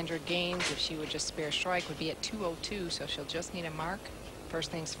 Kendra Gaines, if she would just spare strike, would be at 202, so she'll just need a mark.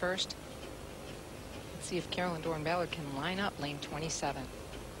 First things first. Let's see if Carolyn Dorin Ballard can line up lane 27.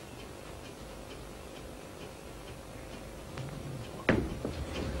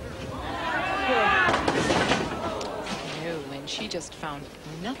 And she just found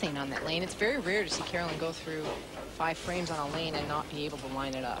nothing on that lane. It's very rare to see Carolyn go through 5 frames on a lane and not be able to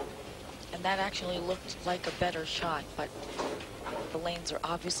line it up. And that actually looked like a better shot, but the lanes are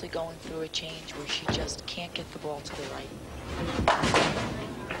obviously going through a change where she just can't get the ball to the right.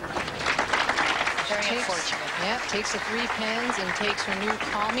 Very unfortunate. Yeah, takes the 3 pins and takes her new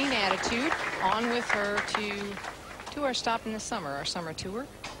calming attitude on with her to our stop in the summer, our summer tour.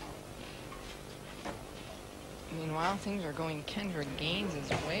 Meanwhile, things are going Kendra Gaines'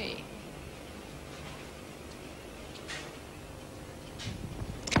 way.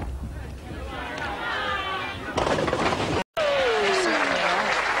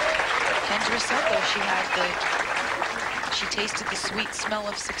 Kendra said, though, she tasted the sweet smell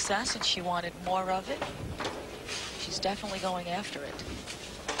of success and she wanted more of it. She's definitely going after it.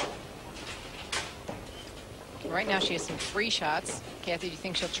 Right now she has some free shots. Kathy, do you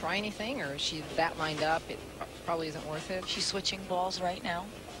think she'll try anything, or is she that lined up it probably isn't worth it? She's switching balls right now.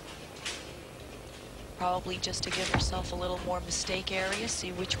 Probably just to give herself a little more mistake area,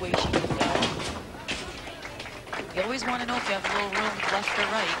 see which way she can go. You always want to know if you have a little room left or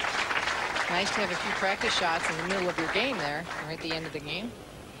right. Nice to have a few practice shots in the middle of your game there, or at the end of the game.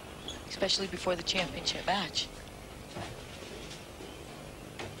 Especially before the championship match.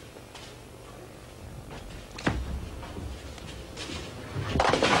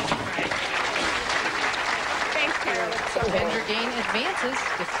 Kendra Gaines advances,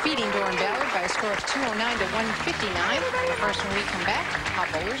 defeating Dorin Ballard by a score of 209 to 159. First, when we come back, how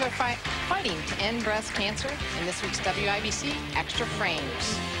bowlers are fighting to end breast cancer in this week's WIBC Extra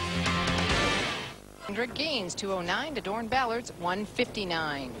Frames. Kendra Gaines 209 to Dorin Ballard's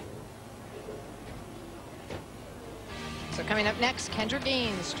 159. So coming up next, Kendra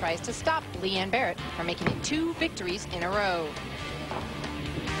Gaines tries to stop Leanne Barrette from making it 2 victories in a row.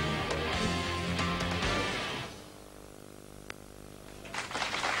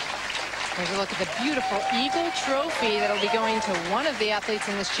 Here's a look at the beautiful Eagle Trophy that'll be going to one of the athletes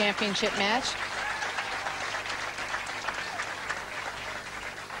in this championship match.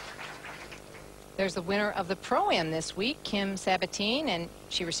 There's the winner of the Pro-Am this week, Kim Sabatine, and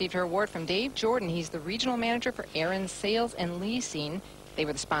she received her award from Dave Jordan. He's the regional manager for Aaron's Sales and Leasing. They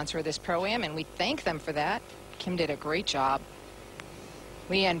were the sponsor of this Pro-Am, and we thank them for that. Kim did a great job.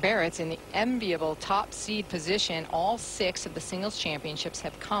 Leanne Barrette's in the enviable top seed position. All 6 of the singles championships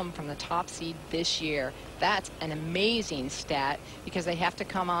have come from the top seed this year. That's an amazing stat because they have to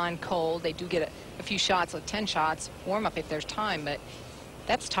come on cold. They do get a few shots, like 10 shots, warm up if there's time, but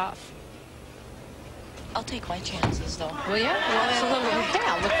that's tough. I'll take my chances, though. Will you? Well, absolutely.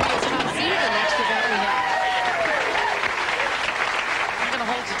 Yeah, look for this top seed the next event we have. I'm going to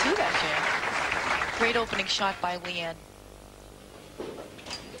hold you to that, Jan. Great opening shot by Leanne.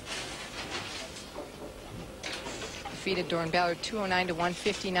 Defeated Dorin Ballard 209 to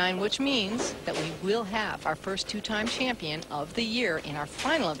 159, which means that we will have our first 2-time champion of the year in our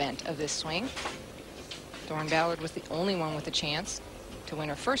final event of this swing. Dorin Ballard was the only one with a chance to win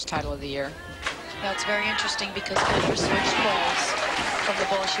her first title of the year. Now it's very interesting because Kendra switched balls from the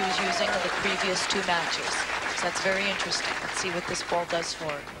ball she was using in the previous 2 matches. So that's very interesting. Let's see what this ball does for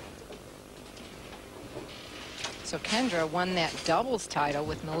her. So Kendra won that doubles title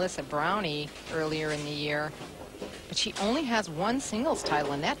with Melissa Brownie earlier in the year. But she only has 1 singles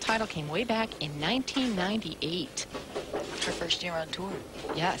title, and that title came way back in 1998. Her first year on tour.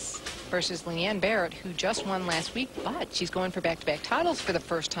 Yes, versus Leanne Barrette, who just won last week, but she's going for back-to-back titles for the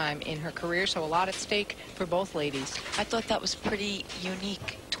first time in her career, so a lot at stake for both ladies. I thought that was pretty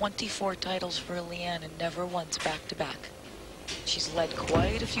unique. 24 titles for Leanne and never once back-to-back. She's led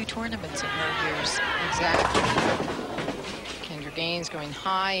quite a few tournaments in her years. Exactly. Kendra Gaines going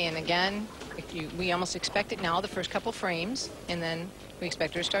high, and again, we almost expect it now, the first couple frames, and then we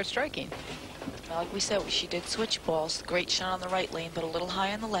expect her to start striking. Like we said, she did switch balls. Great shot on the right lane, but a little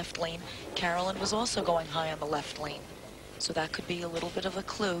high on the left lane. Carolyn was also going high on the left lane. So that could be a little bit of a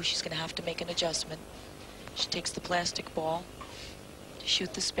clue. She's going to have to make an adjustment. She takes the plastic ball to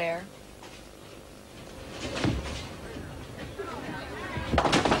shoot the spare.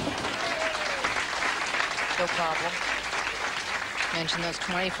 No problem. Mentioned those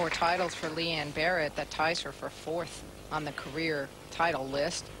 24 titles for Leanne Barrette. That ties her for 4th on the career title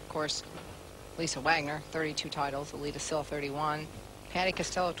list. Of course, Lisa Wagner, 32 titles. Alita Sill, 31. Patty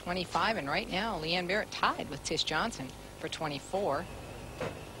Costello, 25. And right now, Leanne Barrette tied with Tish Johnson for 24.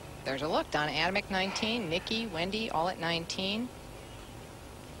 There's a look. Donna Atomic, 19. Nikki, Wendy, all at 19.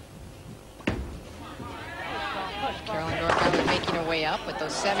 Carolyn Dorin making her way up with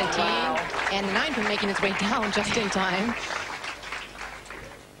those 17. Wow. And the 9-pin making its way down just in time.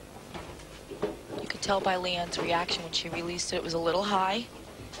 You could tell by Leanne's reaction when she released it. It was a little high.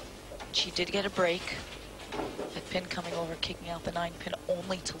 She did get a break. That pin coming over, kicking out the 9-pin,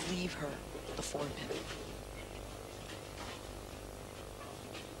 only to leave her the 4-pin.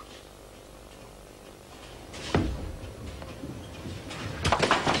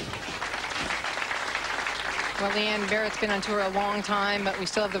 Well, Leanne Barrette's been on tour a long time, but we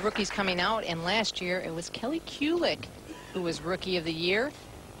still have the rookies coming out. And last year, it was Kelly Kulick who was Rookie of the Year.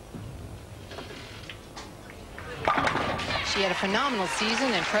 She had a phenomenal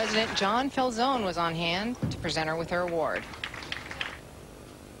season, and President John Falzone was on hand to present her with her award.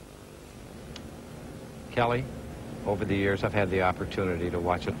 Kelly, over the years, I've had the opportunity to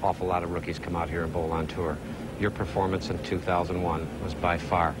watch an awful lot of rookies come out here and bowl on tour. Your performance in 2001 was by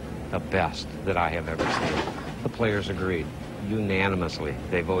far the best that I have ever seen. The players agreed. Unanimously,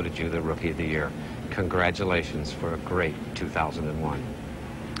 they voted you the Rookie of the Year. Congratulations for a great 2001.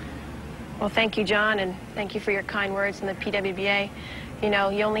 Well, thank you, John, and thank you for your kind words in the PWBA. You know,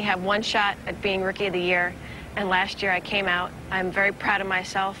 you only have one shot at being Rookie of the Year, and last year I came out. I'm very proud of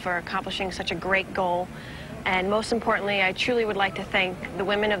myself for accomplishing such a great goal, and most importantly, I truly would like to thank the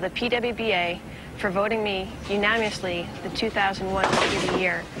women of the PWBA for voting me unanimously the 2001 Rookie of the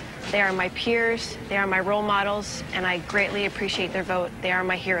Year. They are my peers, they are my role models, and I greatly appreciate their vote. They are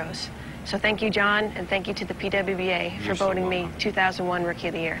my heroes. So thank you, John, and thank you to the PWBA for voting me 2001 Rookie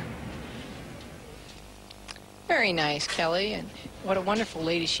of the Year. Very nice, Kelly, and what a wonderful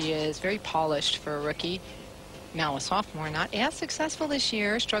lady she is. Very polished for a rookie. Now a sophomore, not as successful this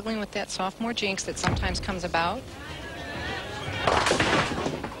year, struggling with that sophomore jinx that sometimes comes about.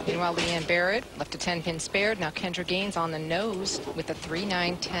 Meanwhile, Leanne Barrette left a 10-pin spared. Now Kendra Gaines on the nose with a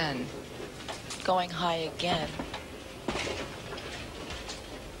 3-9-10. Going high again.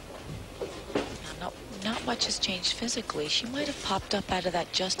 Not much has changed physically. She might have popped up out of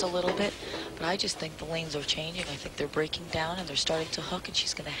that just a little bit, but I just think the lanes are changing. I think they're breaking down and they're starting to hook, and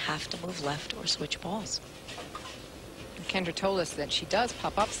she's going to have to move left or switch balls. And Kendra told us that she does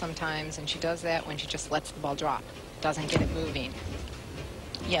pop up sometimes, and she does that when she just lets the ball drop, doesn't get it moving.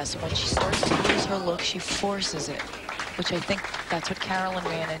 Yes, when she starts to lose her look, she forces it, which I think that's what Carolyn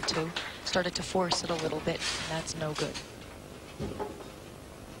ran into. Started to force it a little bit, and that's no good.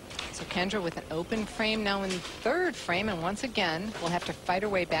 So Kendra with an open frame now in the 3rd frame, and once again will have to fight her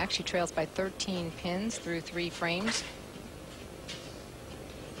way back. She trails by 13 pins through 3 frames.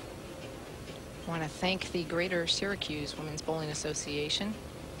 I want to thank the Greater Syracuse Women's Bowling Association.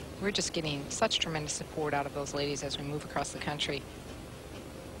 We're just getting such tremendous support out of those ladies as we move across the country.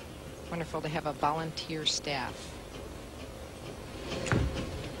 Wonderful to have a volunteer staff.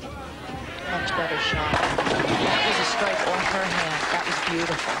 Much better shot. That was a strike off her hand. That was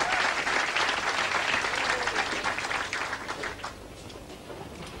beautiful.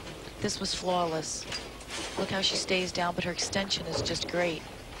 This was flawless. Look how she stays down, but her extension is just great.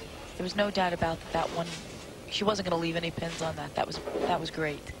 There was no doubt about that one. She wasn't going to leave any pins on that. That was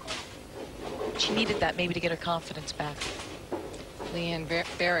great. She needed that maybe to get her confidence back. Leanne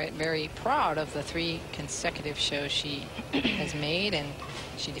Barrette very proud of the 3 consecutive shows she has made, and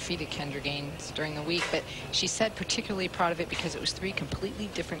she defeated Kendra Gaines during the week, but she said particularly proud of it because it was 3 completely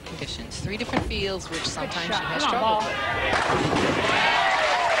different conditions, 3 different fields, which sometimes she has struggled with.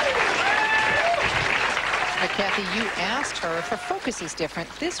 But Kathy, you asked her if her focus is different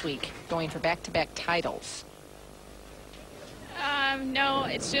this week, going for back-to-back titles. No,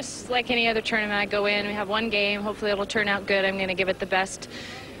 it's just like any other tournament I go in. We have one game. Hopefully it'll turn out good. I'm going to give it the best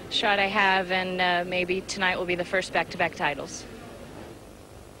shot I have, and maybe tonight will be the first back-to-back titles.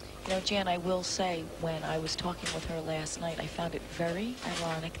 You know, Jan, I will say, when I was talking with her last night, I found it very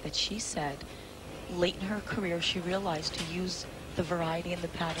ironic that she said late in her career she realized to use the variety and the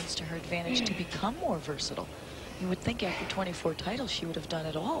patterns to her advantage to become more versatile. You would think after 24 titles she would have done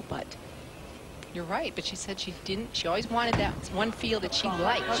it all, but... You're right, but she said she didn't. She always wanted that one field that she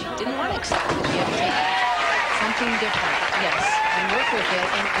liked. She didn't want to accept that she had to take something different. Yes, and work with it.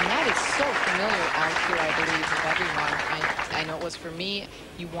 And that is so familiar out here, I believe, with everyone. I know it was for me.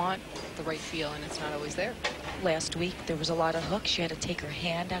 You want the right feel, and it's not always there. Last week, there was a lot of hooks. She had to take her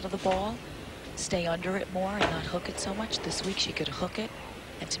hand out of the ball, stay under it more, and not hook it so much. This week, she could hook it,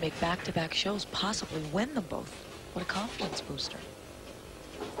 and to make back-to-back shows, possibly win them both. What a confidence booster.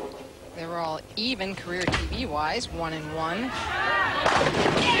 They were all even career TV-wise, 1-1.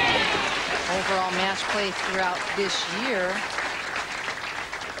 Overall match play throughout this year,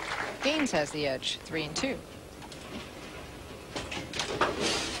 Gaines has the edge, 3-2.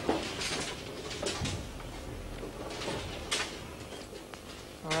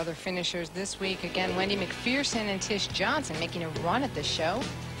 Our other finishers this week, again, Wendy McPherson and Tish Johnson making a run at the show.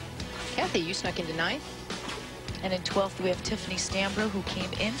 Kathy, you snuck into 9th. And in 12th, we have Tiffany Stambro, who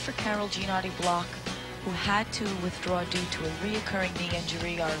came in for Carol Giannotti Block, who had to withdraw due to a reoccurring knee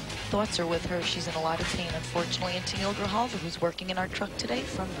injury. Our thoughts are with her. She's in a lot of pain, unfortunately. And Tennille Grijalva, who's working in our truck today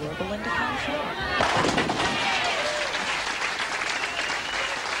from Yorba Linda, California.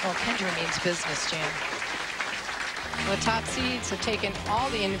 Well, Kendra means business, Jan. The top seeds have taken all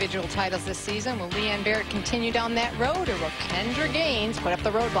the individual titles this season. Will Leanne Barrette continue down that road, or will Kendra Gaines put up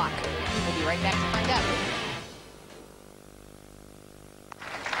the roadblock? We'll be right back to find out.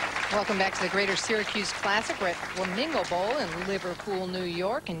 Welcome back to the Greater Syracuse Classic. We're at Flamingo Bowl in Liverpool, New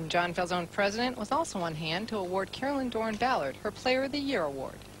York, and John Falzone, president, was also on hand to award Carolyn Dorin Ballard her Player of the Year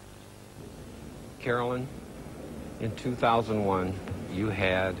award. Carolyn, in 2001, you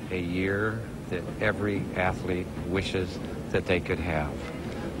had a year that every athlete wishes that they could have.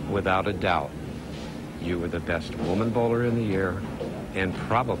 Without a doubt, you were the best woman bowler in the year and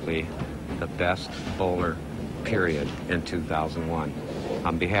probably the best bowler, period, in 2001.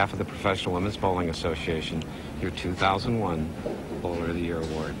 On behalf of the Professional Women's Bowling Association, your 2001 Bowler of the Year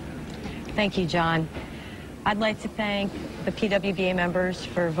Award. Thank you, John. I'd like to thank the PWBA members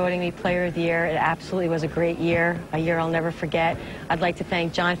for voting me Player of the Year. It absolutely was a great year, a year I'll never forget. I'd like to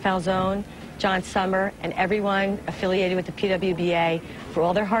thank John Falzone, John Summer, and everyone affiliated with the PWBA for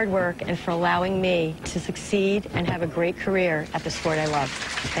all their hard work and for allowing me to succeed and have a great career at the sport I love.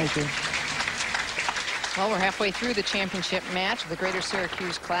 Thank you. Well, we're halfway through the championship match of the Greater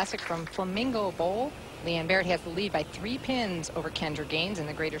Syracuse Classic from Flamingo Bowl. Leanne Barrette has the lead by 3 pins over Kendra Gaines in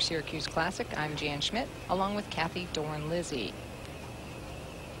the Greater Syracuse Classic. I'm Jan Schmidt, along with Kathy Dorin-Lizzie.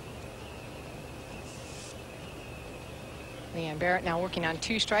 Leanne Barrette now working on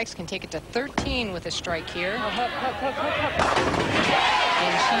 2 strikes, can take it to 13 with a strike here. And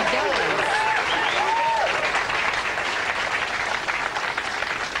she does.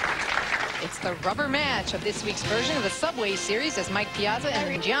 It's the rubber match of this week's version of the Subway Series as Mike Piazza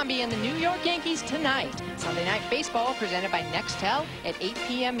and Giambi and the New York Yankees tonight. Sunday Night Baseball presented by Nextel at 8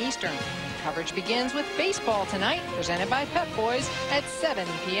 p.m. Eastern. Coverage begins with baseball tonight, presented by Pep Boys at 7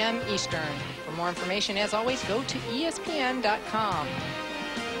 p.m. Eastern. For more information, as always, go to ESPN.com.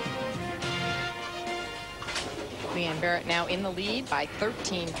 Leanne Barrette now in the lead by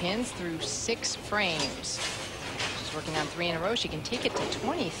 13 pins through 6 frames. Working on 3 in a row. She can take it to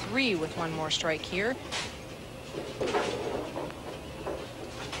 23 with 1 more strike here.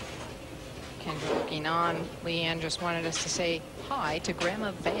 Kendra looking on. Leanne just wanted us to say hi to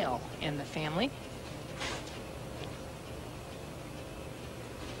Grandma Vale and the family.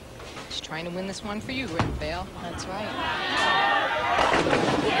 She's trying to win this one for you, Grandma Vale. That's right.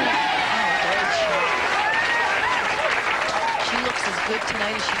 She looks as good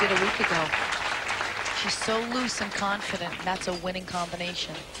tonight as she did a week ago. She's so loose and confident, and that's a winning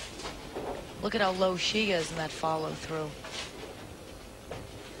combination. Look at how low she is in that follow-through.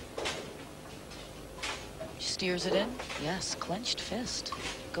 She steers it in. Yes, clenched fist.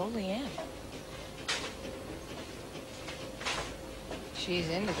 Go, Leanne. She's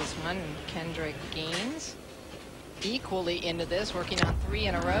into this one. Kendra Gaines equally into this, working on 3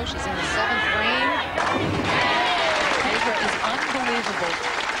 in a row. She's in the 7th frame. Kendra is unbelievable.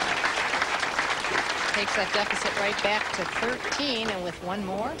 Takes that deficit right back to 13, and with 1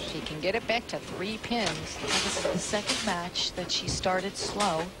 more, she can get it back to 3 pins. Now, this is the second match that she started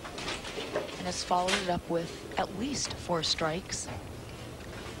slow and has followed it up with at least 4 strikes.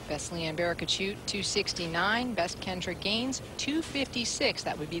 Best Leanne Barrette could shoot 269. Best Kendra Gaines 256.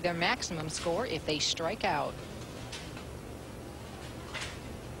 That would be their maximum score if they strike out.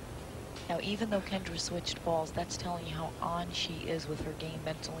 Now, even though Kendra switched balls, that's telling you how on she is with her game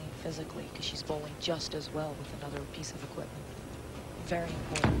mentally and physically, because she's bowling just as well with another piece of equipment. Very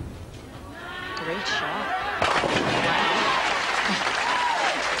important. Great shot.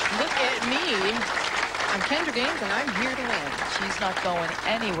 Look at me. I'm Kendra Gaines, and I'm here to win. She's not going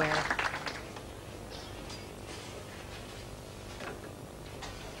anywhere.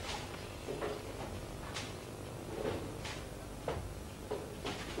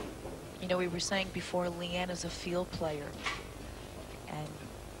 You know, we were saying before, Leanne is a field player, and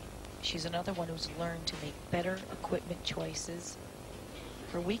she's another one who's learned to make better equipment choices.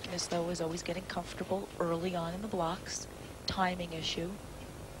 Her weakness, though, is always getting comfortable early on in the blocks. Timing issue.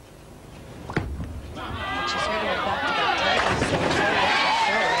 But she's here to win back-to-back titles, so it's very much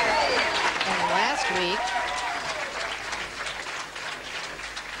And last week,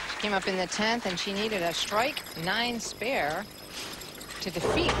 she came up in the 10th, and she needed a strike 9 spare to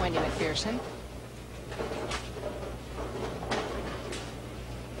defeat Wendy McPherson.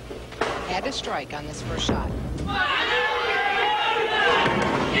 Had to strike on this first shot.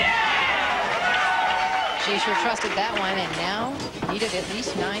 She sure trusted that one, and now needed at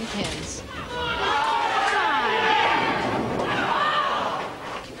least 9 pins.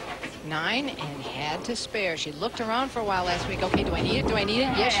 9 and had to spare. She looked around for a while last week. Okay, do I need it? Do I need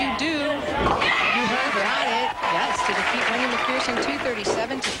it? Yes, you do. You got it. Yes, to defeat Wendy McPherson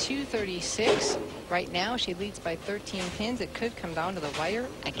 237 to 236. Right now, she leads by 13 pins. It could come down to the wire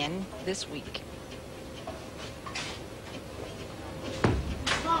again this week.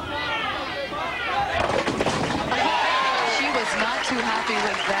 She was not too happy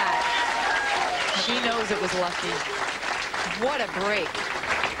with that. She knows it was lucky. What a break.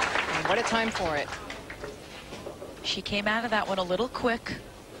 And what a time for it. She came out of that one a little quick.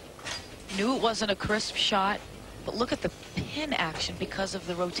 Knew it wasn't a crisp shot, but look at the pin action because of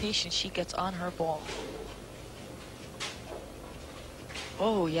the rotation she gets on her ball.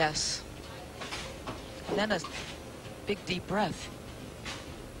 Oh, yes. And then a big deep breath.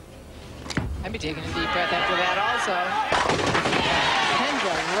 I'd be taking a deep breath after that also.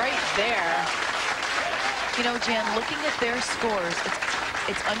 Kendra right there. You know, Jan, looking at their scores,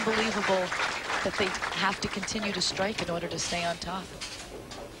 it's unbelievable that they have to continue to strike in order to stay on top.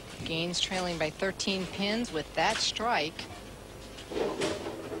 Gaines trailing by 13 pins with that strike.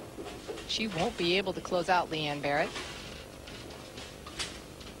 She won't be able to close out Leanne Barrette.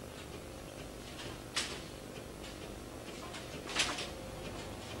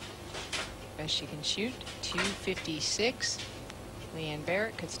 Best she can shoot, 256. Leanne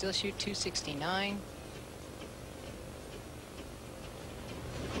Barrette could still shoot 269.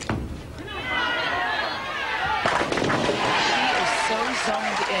 Zoned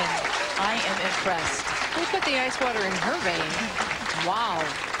in. I am impressed. Who put the ice water in her vein? Wow.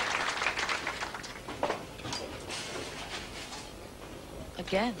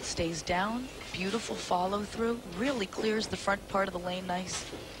 Again, stays down. Beautiful follow through. Really clears the front part of the lane nice.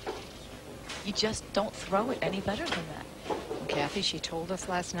 You just don't throw it any better than that. Kathy, she told us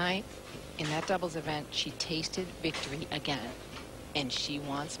last night in that doubles event, she tasted victory again, and she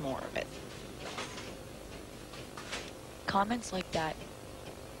wants more of it. Comments like that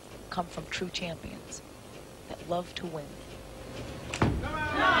come from true champions that love to win.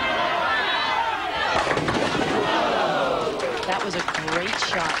 That was a great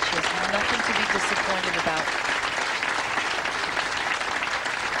shot. She has nothing to be disappointed about.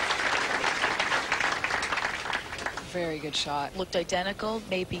 Very good shot. Looked identical,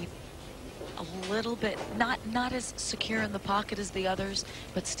 maybe a little bit, not as secure in the pocket as the others,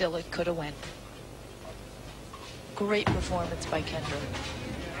 but still it could have went. Great performance by Kendra.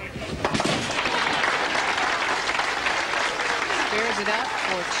 Spares it up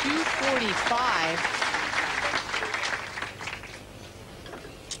for 245.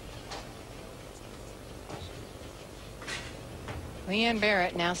 Leanne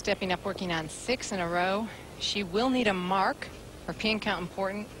Barrette now stepping up, working on 6 in a row. She will need a mark. Her pin count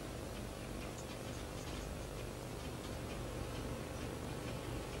important.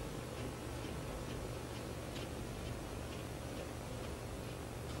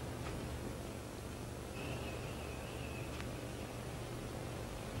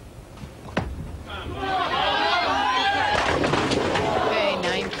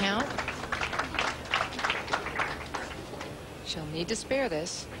 Need to spare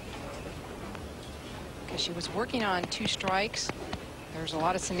this because she was working on 2 strikes. There's a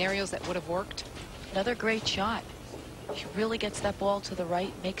lot of scenarios that would have worked. Another great shot. She really gets that ball to the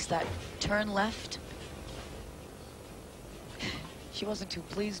right, makes that turn left. She wasn't too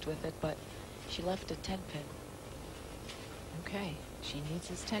pleased with it, but she left a 10 pin. Okay, she needs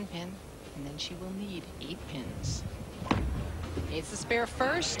this 10 pin. and then she will need 8 pins. Needs the spare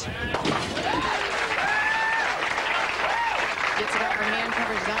first. Gets it out her hand,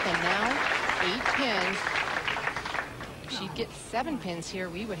 covers it up, and now 8 pins. If she'd get 7 pins here,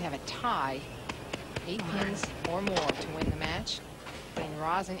 we would have a tie. 8 pins or more to win the match. Putting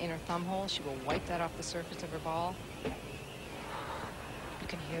rosin in her thumb hole, she will wipe that off the surface of her ball. You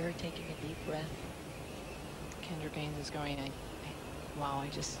can hear her taking a deep breath. Kendra Gaines is going, wow,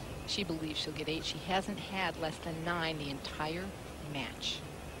 she believes she'll get 8. She hasn't had less than 9 the entire match.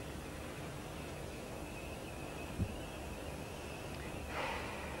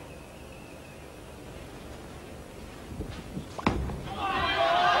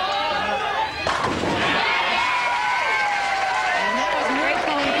 And that was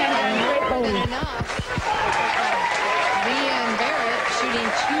more than enough. Leanne Barrette shooting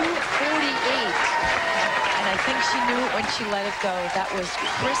 248. And I think she knew it when she let it go. That was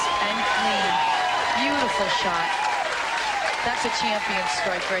crisp and clean. Beautiful shot. That's a champion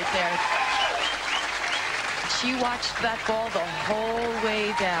strike right there. She watched that ball the whole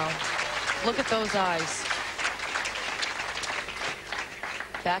way down. Look at those eyes.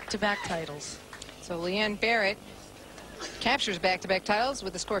 Back-to-back titles. So Leanne Barrette captures back-to-back titles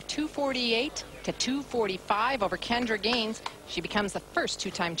with a score of 248 to 245 over Kendra Gaines. She becomes the first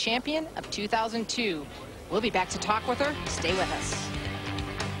 2-time champion of 2002. We'll be back to talk with her. Stay with us.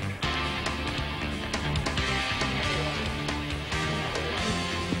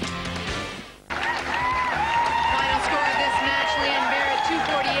 Final score of this match, Leanne Barrette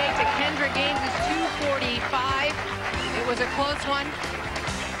 248 to Kendra Gaines' 245. It was a close one.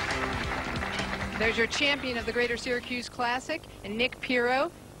 There's your champion of the Greater Syracuse Classic, and Nick Pirro,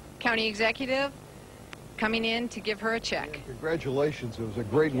 County Executive, coming in to give her a check. Yeah, congratulations. It was a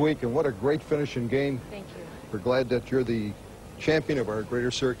great week, and what a great finishing game. Thank you. We're glad that you're the champion of our Greater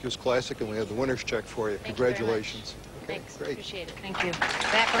Syracuse Classic, and we have the winner's check for you. Thank you very Congratulations. much. Thanks. Great. Appreciate it. Thank you.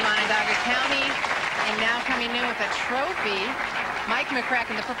 Back from Onondaga County, and now coming in with a trophy, Mike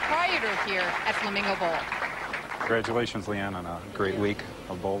McCracken, the proprietor here at Flamingo Bowl. Congratulations, Leanne, on a great week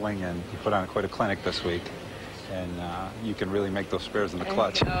of bowling, and you put on quite a clinic this week, and you can really make those spares in the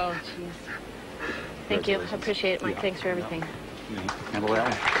clutch. Oh, jeez. Thank you. I appreciate it, Mike. Yeah. Thanks for everything. Handle that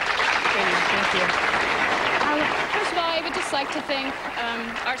one. Thank you. First of all, I would just like to thank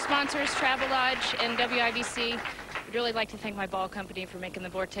our sponsors, Travelodge and WIBC. I'd really like to thank my ball company for making the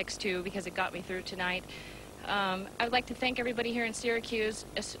Vortex 2 because it got me through tonight. I would like to thank everybody here in Syracuse.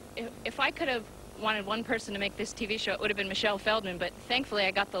 If I could have wanted one person to make this TV show, it would have been Michelle Feldman, but thankfully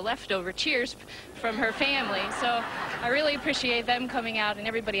I got the leftover cheers from her family. So I really appreciate them coming out and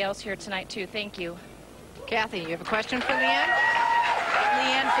everybody else here tonight, too. Thank you. Kathy, you have a question for Leanne?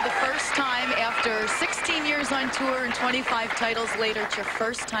 Leanne, for the first time after 16 years on tour and 25 titles later, it's your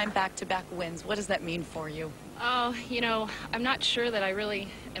first time back-to-back wins. What does that mean for you? Oh, you know, I'm not sure that I really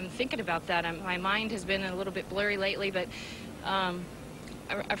am thinking about that. My mind has been a little bit blurry lately, but I'm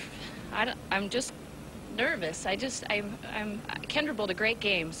just nervous. Kendra bowled a great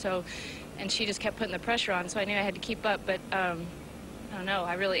game, and she just kept putting the pressure on, so I knew I had to keep up, but I don't know,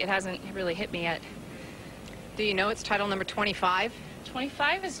 it hasn't really hit me yet. Do you know it's title number 25?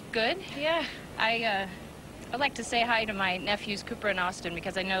 25 is good, yeah. I'd like to say hi to my nephews, Cooper and Austin,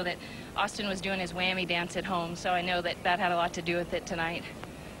 because I know that Austin was doing his whammy dance at home, so I know that had a lot to do with it tonight.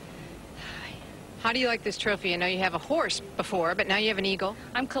 How do you like this trophy? I know you have a horse before, but now you have an eagle.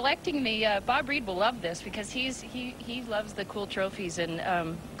 I'm collecting the, Bob Reed will love this because he loves the cool trophies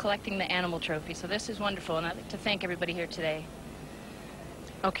and collecting the animal trophy. So this is wonderful, and I'd like to thank everybody here today.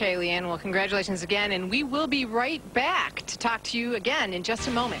 Okay, Leanne, well, congratulations again, and we will be right back to talk to you again in just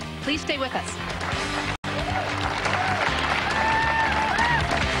a moment. Please stay with us.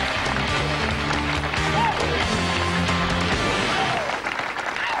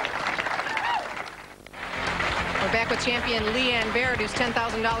 We're back with champion Leanne Barrette, who's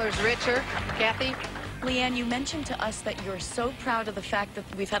 $10,000 richer. Kathy? Leanne, you mentioned to us that you're so proud of the fact that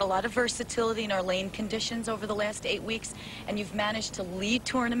we've had a lot of versatility in our lane conditions over the last 8 weeks, and you've managed to lead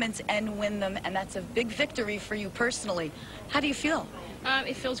tournaments and win them, and that's a big victory for you personally. How do you feel?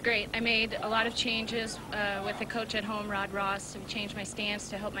 It feels great. I made a lot of changes with the coach at home, Rod Ross, and changed my stance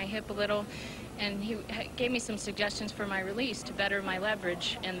to help my hip a little, and he gave me some suggestions for my release to better my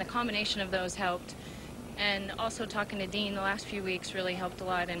leverage, and the combination of those helped. And also talking to Dean the last few weeks really helped a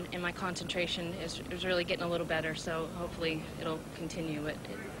lot, and my concentration is really getting a little better, so hopefully it'll continue.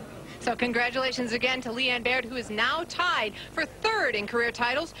 So congratulations again to Leanne Barrette, who is now tied for 3rd in career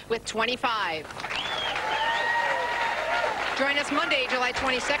titles with 25. Join us Monday, July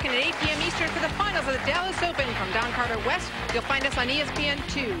 22nd at 8 p.m. Eastern for the finals of the Dallas Open from Don Carter West. You'll find us on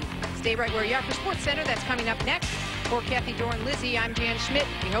ESPN2. Stay right where you are for Sports Center. That's coming up next. For Kathy, Dorin, Lizzie, I'm Jan Schmidt.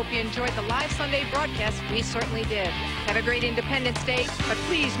 We hope you enjoyed the live Sunday broadcast. We certainly did. Have a great Independence Day, but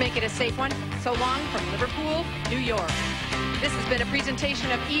please make it a safe one. So long from Liverpool, New York. This has been a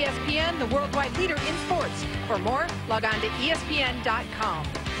presentation of ESPN, the worldwide leader in sports. For more, log on to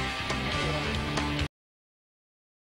ESPN.com.